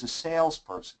perceived as a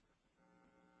salesperson.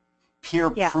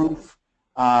 Peer proof,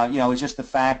 is just the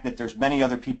fact that there's many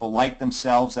other people like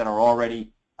themselves that are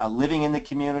already living in the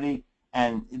community,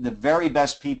 and the very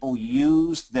best people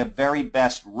use the very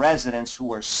best residents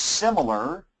who are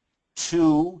similar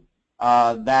to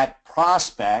that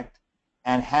prospect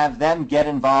and have them get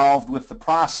involved with the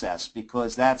process,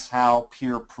 because that's how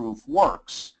peer proof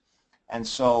works. And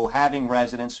so having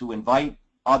residents who invite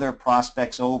other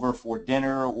prospects over for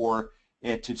dinner or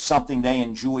to something they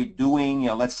enjoy doing,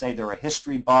 let's say they're a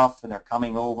history buff and they're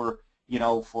coming over,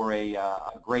 for a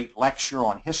great lecture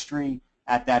on history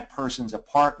at that person's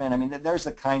apartment. I mean, there's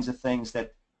the kinds of things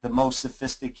that the most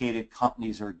sophisticated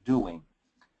companies are doing.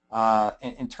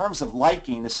 In terms of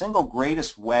liking, the single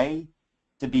greatest way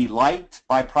to be liked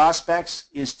by prospects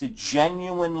is to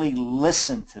genuinely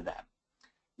listen to them.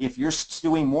 If you're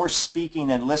doing more speaking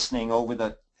than listening over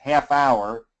the half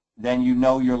hour, then you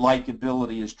know your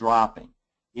likability is dropping.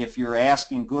 If you're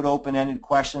asking good open-ended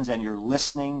questions and you're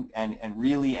listening and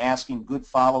really asking good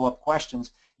follow-up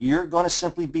questions, you're going to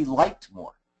simply be liked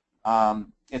more.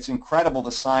 It's incredible,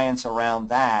 the science around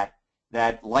that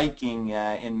liking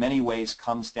in many ways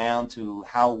comes down to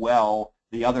how well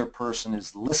the other person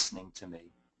is listening to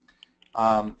me.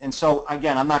 And so,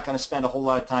 again, I'm not going to spend a whole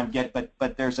lot of time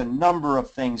but there's a number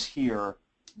of things here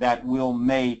that will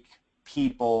make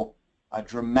people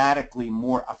dramatically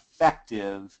more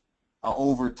effective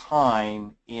over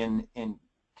time in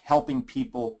helping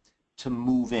people to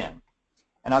move in.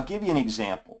 And I'll give you an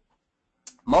example.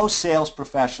 Most sales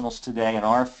professionals today in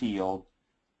our field,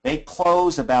 they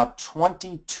close about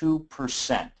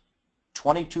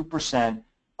 22%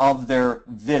 of their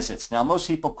visits. Now, most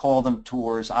people call them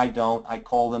tours. I don't. I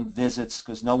call them visits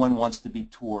because no one wants to be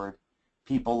toured.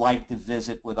 People like to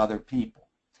visit with other people.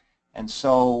 And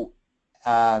so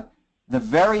the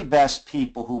very best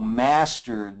people who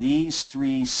master these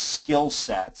three skill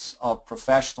sets of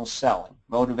professional selling,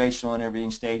 motivational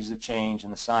interviewing, stages of change,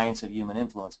 and the science of human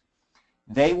influence,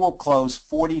 they will close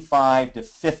 45 to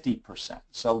 50%,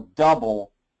 so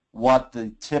double what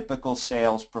the typical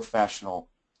sales professional.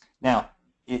 Now,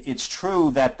 it's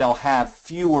true that they'll have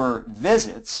fewer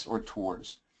visits or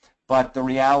tours, but the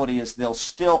reality is they'll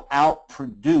still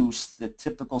outproduce the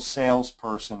typical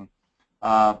salesperson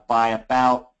by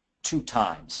about 2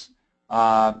 times.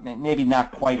 Maybe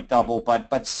not quite double,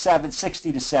 but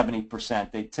 60 to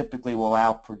 70% they typically will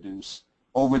outproduce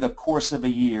over the course of a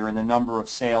year in the number of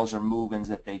sales or move-ins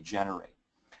that they generate.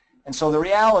 And so the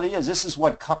reality is, this is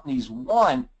what companies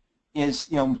want, is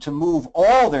to move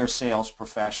all their sales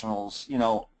professionals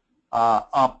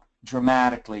up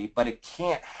dramatically, but it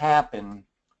can't happen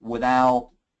without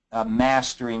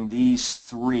mastering these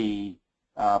three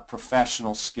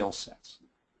professional skill sets.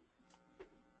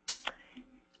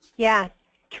 Yeah,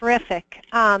 terrific.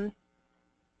 I'm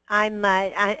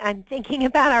thinking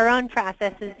about our own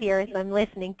processes here as I'm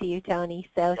listening to you, Tony,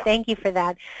 so thank you for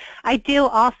that. I do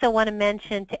also want to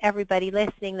mention to everybody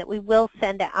listening that we will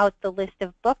send out the list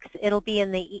of books. It'll be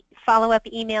in the follow-up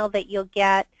email that you'll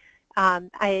get.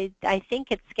 I think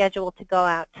it's scheduled to go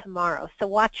out tomorrow, so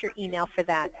watch your email for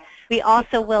that. We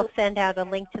also will send out a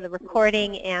link to the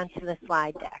recording and to the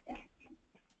slide deck.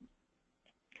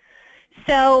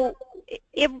 So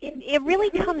it really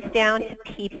comes down to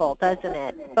people, doesn't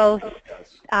it? Both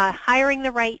hiring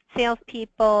the right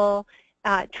salespeople,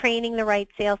 training the right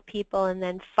salespeople, and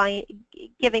then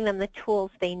giving them the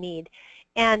tools they need.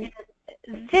 And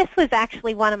this was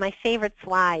actually one of my favorite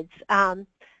slides.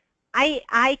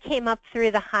 I came up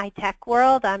through the high-tech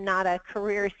world. I'm not a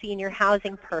career senior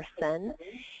housing person.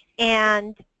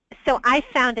 And so I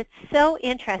found it so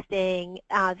interesting,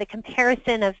 the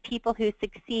comparison of people who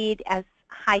succeed as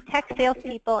high-tech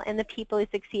salespeople and the people who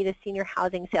succeed as senior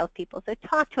housing salespeople. So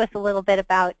talk to us a little bit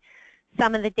about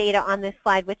some of the data on this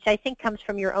slide, which I think comes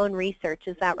from your own research.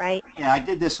 Is that right? Yeah, I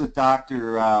did this with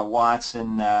Dr.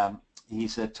 Watson.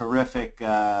 He's a terrific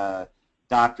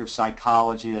doctor of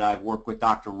psychology that I've worked with,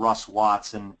 Dr. Russ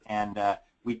Watson, and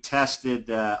we tested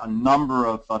a number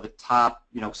of the top,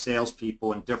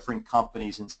 salespeople in different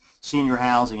companies in senior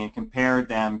housing and compared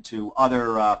them to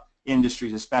other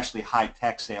industries, especially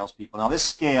high-tech salespeople. Now, this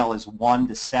scale is 1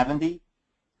 to 70.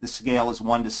 The scale is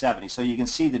 1 to 70. So you can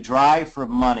see the drive for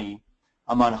money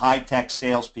among high-tech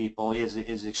salespeople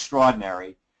is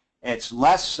extraordinary. It's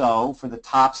less so for the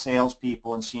top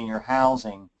salespeople in senior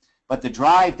housing, but the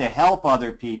drive to help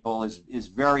other people is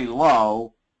very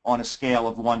low on a scale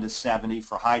of 1 to 70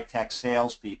 for high-tech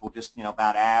salespeople, just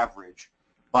about average.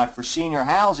 But for senior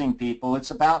housing people, it's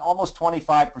about almost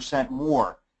 25%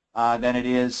 more than it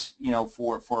is,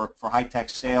 for high-tech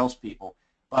salespeople.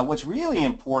 But what's really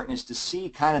important is to see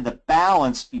kind of the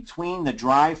balance between the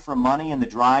drive for money and the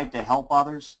drive to help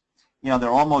others. They're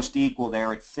almost equal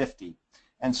there at 50.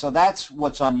 And so that's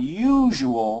what's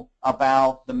unusual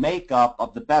about the makeup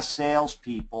of the best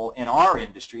salespeople in our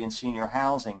industry in senior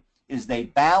housing, is they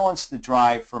balance the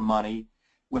drive for money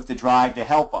with the drive to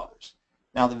help others.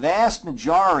 Now, the vast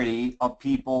majority of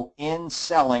people in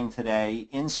selling today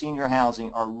in senior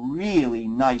housing are really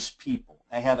nice people.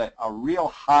 They have a real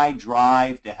high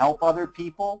drive to help other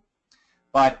people,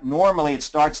 but normally it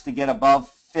starts to get above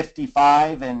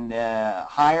 55 and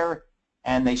higher,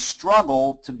 and they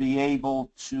struggle to be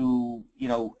able to,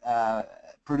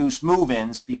 produce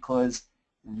move-ins because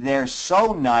they're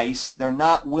so nice, they're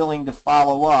not willing to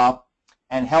follow up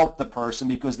and help the person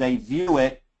because they view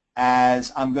it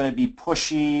as I'm going to be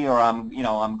pushy, or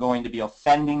I'm going to be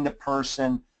offending the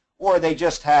person, or they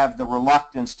just have the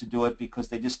reluctance to do it because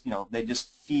they just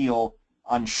feel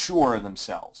unsure of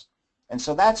themselves. And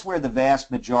so that's where the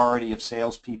vast majority of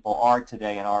salespeople are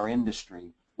today in our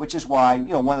industry, which is why,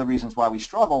 one of the reasons why we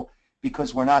struggle,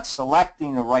 because we're not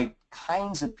selecting the right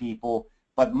kinds of people,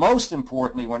 but most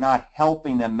importantly, we're not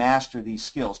helping them master these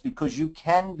skills, because you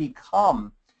can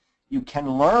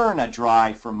learn a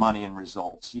drive for money and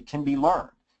results. It can be learned.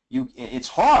 It's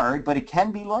hard, but it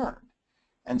can be learned.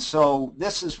 And so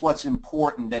this is what's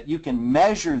important, that you can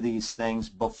measure these things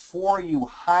before you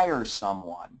hire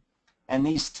someone. And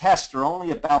these tests are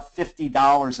only about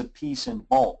 $50 a piece in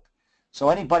bulk. So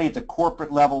anybody at the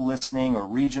corporate level listening, or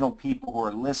regional people who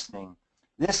are listening,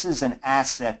 this is an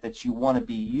asset that you want to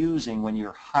be using when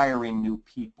you're hiring new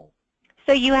people.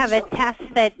 So you have a test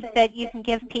that you can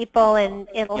give people, and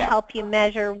it'll help you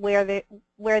measure where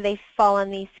they fall on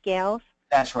these scales?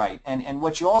 That's right. And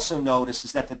what you also notice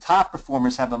is that the top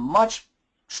performers have a much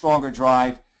stronger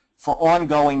drive for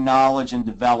ongoing knowledge and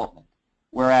development,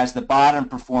 whereas the bottom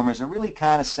performers are really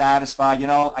kind of satisfied.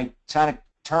 I kind of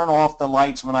turn off the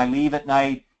lights when I leave at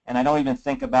night, and I don't even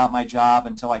think about my job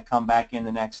until I come back in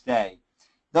the next day.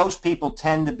 Those people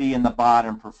tend to be in the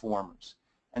bottom performers.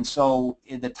 And so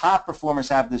the top performers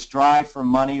have this drive for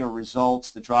money or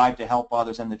results, the drive to help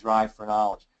others, and the drive for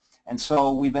knowledge. And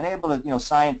so we've been able to,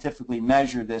 scientifically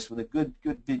measure this with a good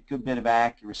bit of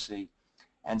accuracy.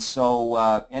 And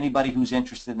so anybody who's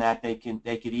interested in that, they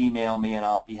could email me, and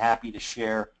I'll be happy to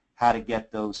share how to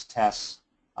get those tests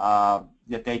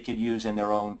that they could use in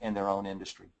their own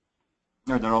industry,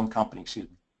 or their own company. Excuse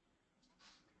me.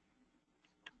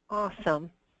 Awesome.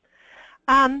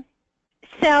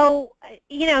 So,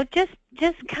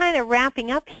 just kind of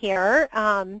wrapping up here,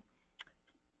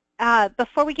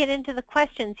 before we get into the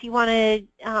questions, you want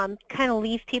to kind of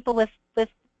leave people with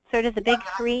sort of the big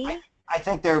three? I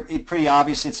think they're pretty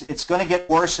obvious. It's going to get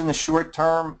worse in the short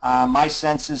term. My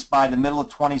sense is by the middle of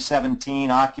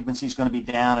 2017, occupancy is going to be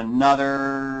down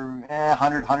another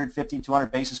 100, 150,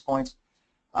 200 basis points.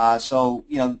 So,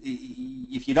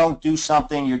 if you don't do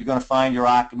something, you're going to find your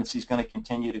occupancy is going to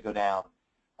continue to go down.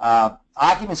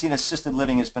 Occupancy in assisted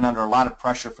living has been under a lot of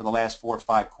pressure for the last 4 or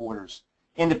 5 quarters.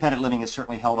 Independent living has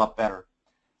certainly held up better.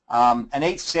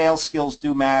 Innate sales skills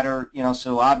do matter,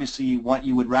 so obviously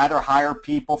you would rather hire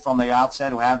people from the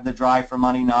outset who have the drive for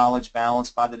money, knowledge,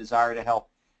 balanced by the desire to help.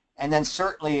 And then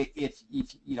certainly if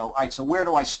all right, so where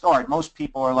do I start? Most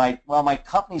people are like, well, my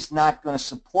company's not going to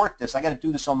support this. I got to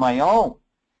do this on my own.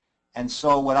 And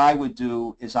so what I would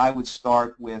do is I would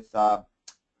start with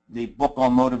the book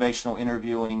on motivational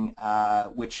interviewing,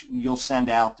 which you'll send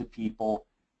out to people.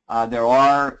 There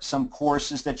are some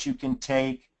courses that you can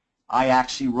take. I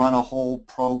actually run a whole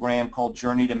program called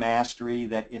Journey to Mastery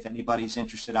that if anybody's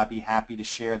interested, I'd be happy to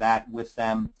share that with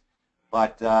them.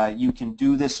 But you can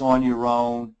do this on your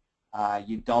own.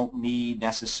 You don't need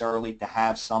necessarily to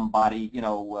have somebody,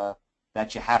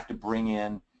 that you have to bring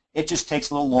in. It just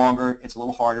takes a little longer. It's a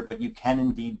little harder, but you can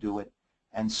indeed do it.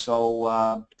 And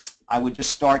so I would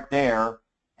just start there,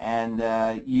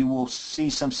 and you will see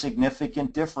some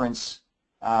significant difference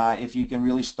if you can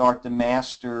really start to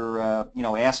master,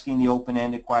 asking the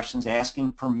open-ended questions,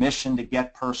 asking permission to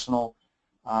get personal,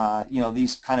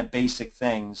 these kind of basic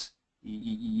things.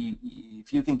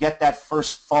 If you can get that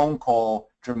first phone call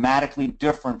dramatically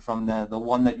different from the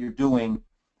one that you're doing,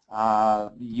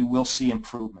 you will see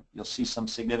improvement. You'll see some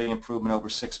significant improvement over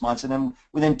 6 months, and then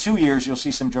within 2 years, you'll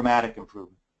see some dramatic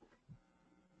improvement.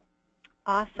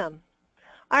 Awesome.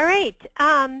 All right.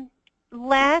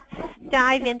 Let's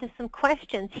dive into some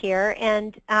questions here,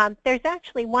 and there's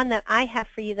actually one that I have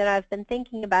for you that I've been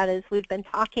thinking about as we've been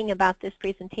talking about this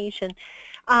presentation.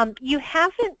 You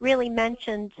haven't really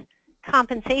mentioned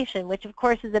compensation, which of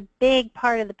course is a big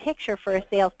part of the picture for a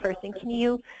salesperson. Can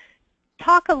you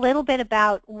talk a little bit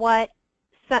about what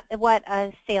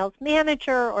a sales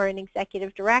manager or an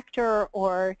executive director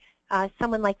or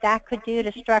someone like that could do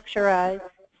to structure a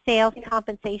sales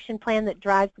compensation plan that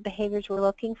drives the behaviors we're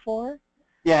looking for?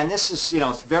 Yeah, and this is,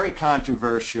 it's very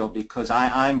controversial because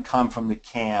I'm come from the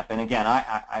camp, and again,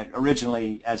 I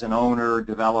originally as an owner,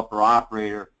 developer,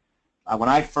 operator, When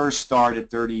I first started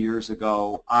 30 years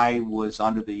ago, I was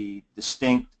under the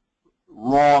distinct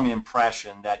wrong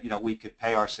impression that, we could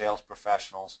pay our sales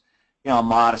professionals, a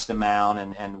modest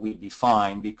amount and we'd be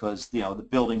fine because, the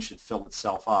building should fill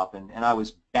itself up. And I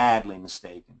was badly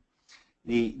mistaken.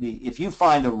 If you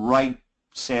find the right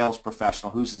sales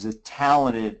professional who's as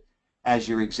talented as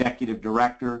your executive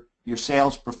director, your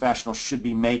sales professional should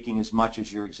be making as much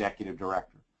as your executive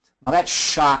director. Now that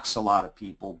shocks a lot of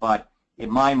people, but in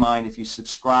my mind, if you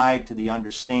subscribe to the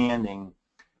understanding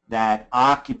that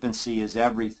occupancy is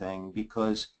everything,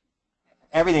 because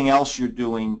everything else you're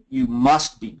doing you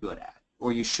must be good at,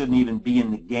 or you shouldn't even be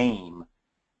in the game,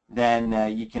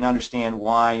 then you can understand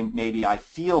why maybe I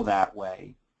feel that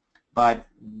way. But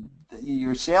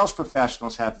your sales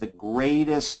professionals have the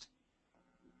greatest,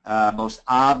 most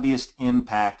obvious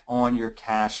impact on your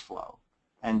cash flow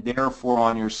and therefore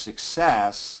on your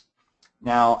success.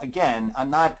 Now, again,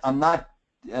 I'm not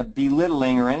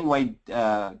belittling or any way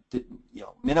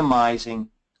minimizing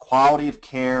quality of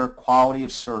care, quality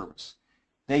of service.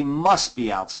 They must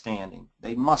be outstanding.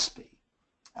 They must be.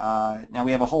 Now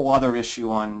we have a whole other issue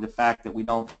on the fact that we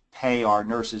don't pay our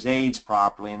nurses' aides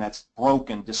properly, and that's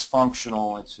broken,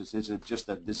 dysfunctional. It's just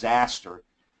a disaster.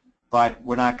 But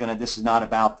we're not going to. This is not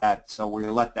about that, so we're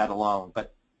going to let that alone.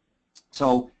 But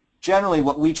so generally,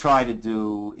 what we try to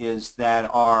do is that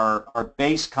our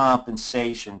base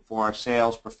compensation for our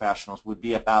sales professionals would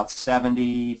be about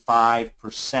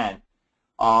 75%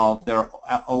 of their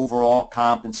overall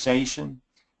compensation.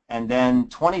 And then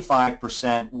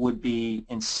 25% would be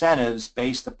incentives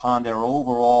based upon their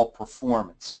overall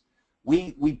performance.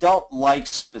 We don't like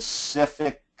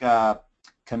specific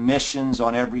commissions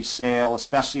on every sale,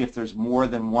 especially if there's more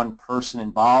than one person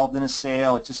involved in a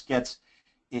sale. It just gets,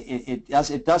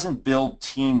 it doesn't build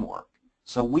teamwork.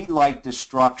 So we like to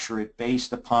structure it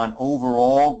based upon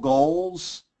overall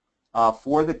goals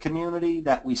for the community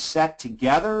that we set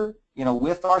together,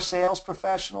 with our sales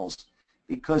professionals.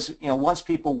 Because once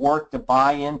people work to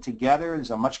buy in together,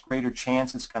 there's a much greater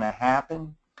chance it's going to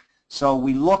happen. So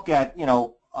we look at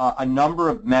a number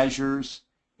of measures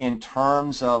in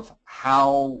terms of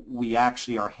how we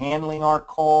actually are handling our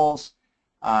calls,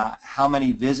 how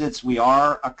many visits we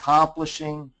are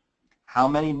accomplishing, how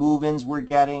many move-ins we're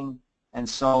getting, and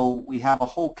so we have a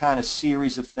whole kind of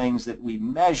series of things that we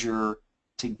measure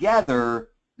together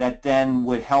that then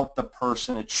would help the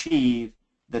person achieve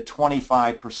the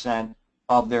 25%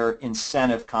 of their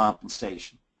incentive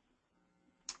compensation.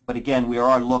 But again, we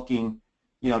are looking,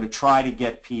 to try to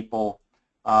get people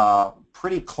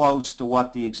pretty close to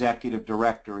what the executive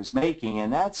director is making,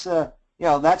 and that's a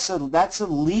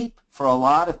leap for a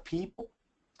lot of people.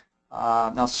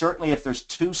 Now, certainly, if there's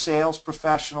two sales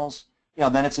professionals,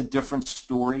 then it's a different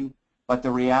story. But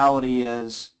the reality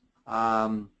is,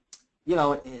 the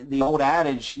old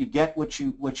adage: you get what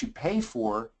you pay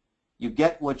for. You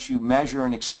get what you measure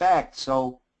and expect.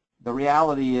 So the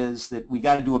reality is that we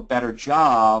got to do a better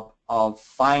job of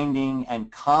finding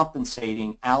and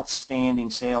compensating outstanding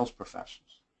sales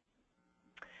professionals.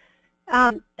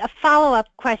 A follow-up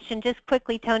question, just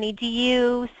quickly, Tony. Do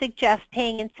you suggest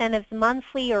paying incentives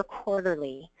monthly or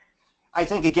quarterly? I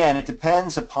think, again, it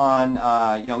depends upon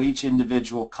each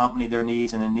individual company, their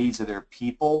needs, and the needs of their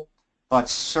people. But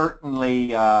certainly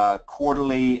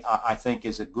quarterly, I think,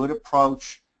 is a good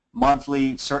approach.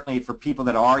 Monthly, certainly for people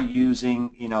that are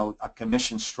using, a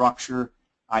commission structure,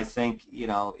 I think,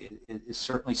 is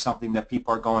certainly something that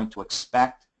people are going to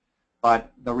expect.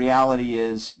 But the reality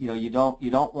is, you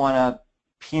don't want to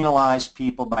penalize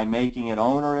people by making it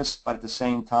onerous, but at the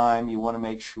same time, you want to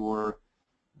make sure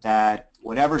that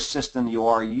whatever system you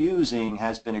are using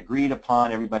has been agreed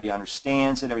upon, everybody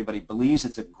understands it, everybody believes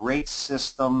it's a great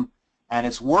system, and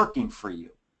it's working for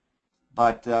you.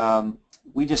 But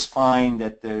we just find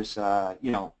that there's a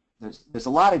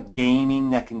lot of gaming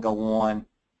that can go on,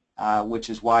 which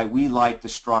is why we like to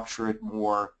structure it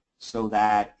more so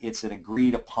that it's an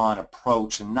agreed upon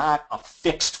approach and not a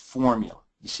fixed formula.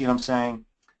 You see what I'm saying?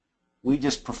 We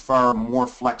just prefer more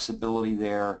flexibility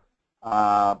there,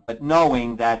 but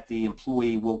knowing that the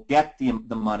employee will get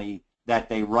the money that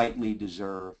they rightly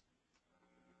deserve.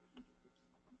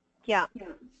 Yeah.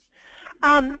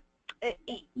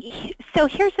 So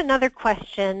here's another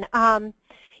question.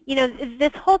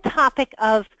 This whole topic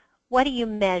of what do you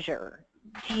measure?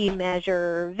 Do you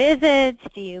measure visits?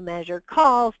 Do you measure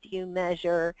calls? Do you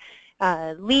measure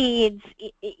leads?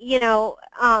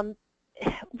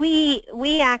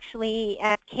 We actually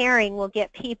at Caring will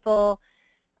get people,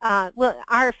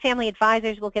 our family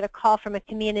advisors will get a call from a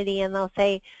community and they'll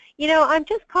say, I'm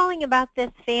just calling about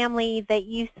this family that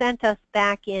you sent us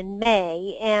back in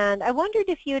May, and I wondered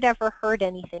if you'd ever heard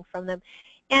anything from them.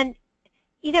 And,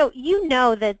 you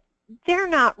know that they're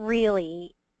not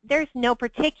really, there's no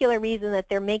particular reason that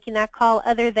they're making that call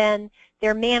other than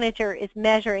their manager is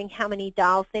measuring how many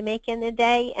dolls they make in a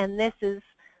day, and this is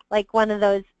like one of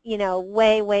those,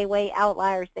 way, way, way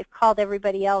outliers. They've called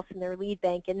everybody else in their lead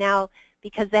bank, and now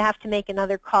because they have to make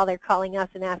another call, they're calling us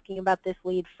and asking about this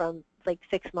lead from like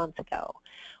 6 months ago.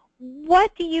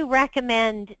 What do you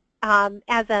recommend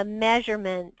as a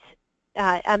measurement,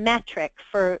 a metric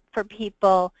for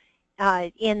people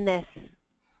in this,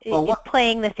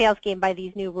 playing the sales game by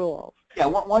these new rules? Yeah,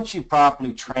 once you've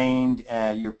properly trained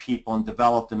your people and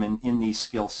developed them in these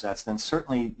skill sets, then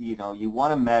certainly you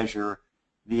want to measure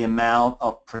the amount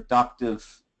of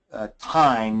productive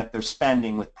time that they're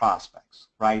spending with prospects,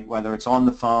 right? Whether it's on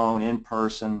the phone, in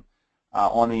person,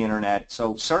 on the internet.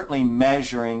 So certainly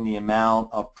measuring the amount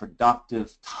of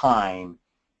productive time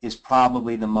is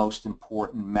probably the most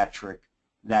important metric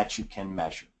that you can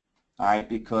measure. All right,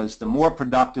 because the more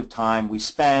productive time we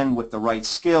spend with the right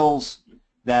skills,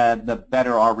 the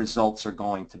better our results are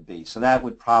going to be. So that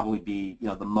would probably be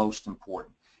the most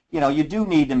important. You do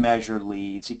need to measure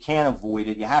leads. You can't avoid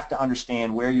it. You have to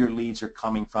understand where your leads are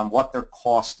coming from, what they're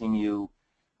costing you,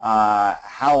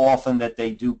 how often that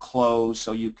they do close,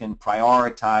 so you can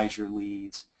prioritize your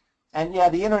leads. And yeah,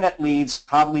 the internet leads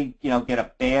probably get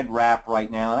a bad rap right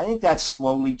now. And I think that's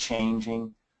slowly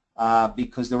changing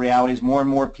because the reality is more and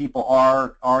more people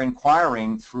are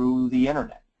inquiring through the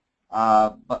internet.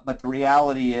 But the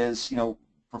reality is,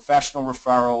 professional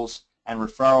referrals and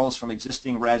referrals from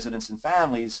existing residents and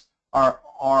families are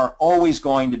always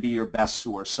going to be your best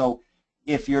source. So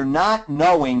if you're not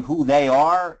knowing who they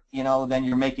are, then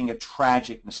you're making a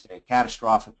tragic mistake,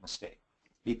 catastrophic mistake,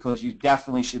 because you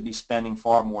definitely should be spending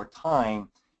far more time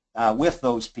with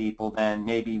those people than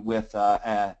maybe with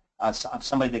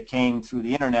somebody that came through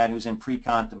the internet who's in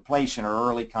pre-contemplation or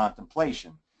early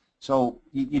contemplation. So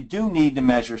you do need to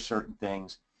measure certain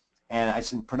things. And I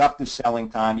said productive selling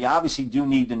time. You obviously do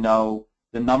need to know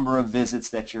the number of visits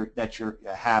that you're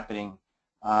happening,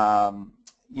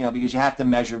 because you have to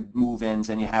measure move-ins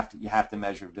and you have to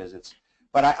measure visits.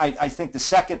 But I think the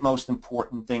second most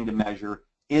important thing to measure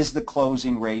is the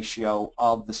closing ratio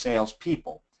of the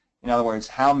salespeople. In other words,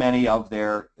 how many of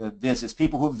their visits,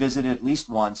 people who have visited at least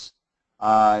once,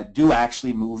 do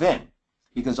actually move in,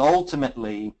 because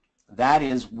ultimately that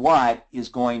is what is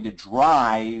going to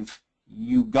drive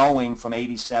you going from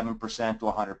 87% to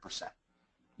 100%.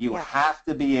 You have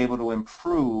to be able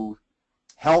to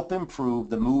help improve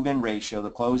the move-in ratio, the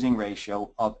closing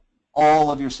ratio of all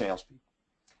of your salespeople.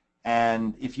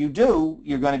 And if you do,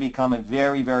 you're going to become a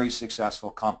very, very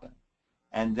successful company.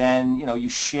 And then, you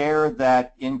share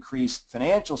that increased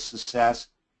financial success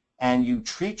and you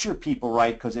treat your people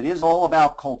right, because it is all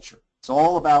about culture. It's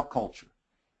all about culture.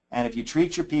 And if you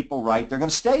treat your people right, they're going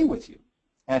to stay with you.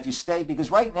 And if you stay,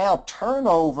 because right now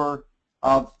turnover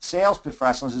of sales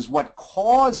professionals is what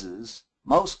causes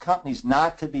most companies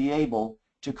not to be able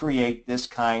to create this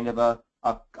kind of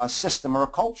a system or a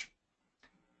culture.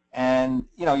 And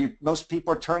most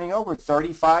people are turning over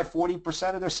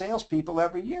 35–40% of their salespeople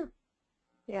every year.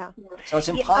 Yeah. So it's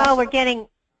impossible. Oh,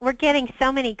 we're getting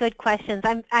so many good questions.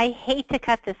 I hate to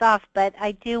cut this off, but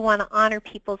I do want to honor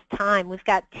people's time. We've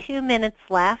got 2 minutes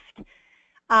left.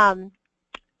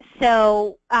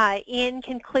 So in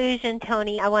conclusion,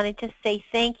 Tony, I wanted to say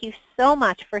thank you so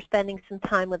much for spending some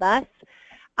time with us.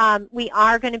 We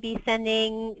are going to be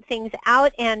sending things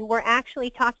out, and we're actually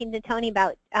talking to Tony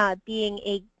about being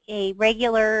a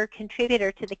regular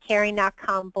contributor to the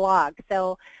Caring.com blog.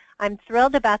 So I'm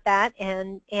thrilled about that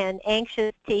and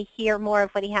anxious to hear more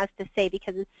of what he has to say,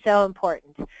 because it's so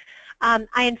important.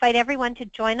 I invite everyone to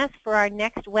join us for our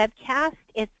next webcast.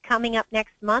 It's coming up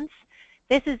next month.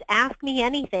 This is Ask Me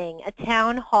Anything, a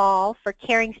town hall for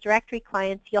Caring's directory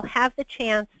clients. You'll have the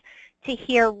chance to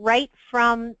hear right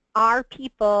from our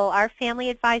people, our family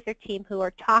advisor team, who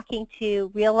are talking to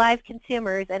real live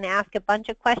consumers and ask a bunch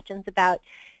of questions about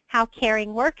how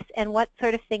Caring works and what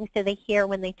sort of things do they hear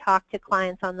when they talk to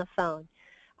clients on the phone.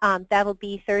 That will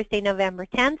be Thursday, November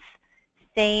 10th,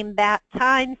 same bat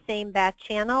time, same bat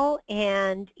channel.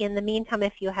 And in the meantime,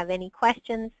 if you have any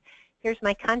questions, here's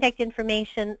my contact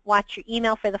information. Watch your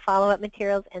email for the follow-up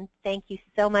materials. And thank you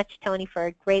so much, Tony, for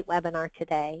a great webinar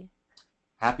today.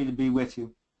 Happy to be with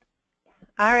you.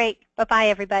 All right. Bye-bye,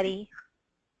 everybody.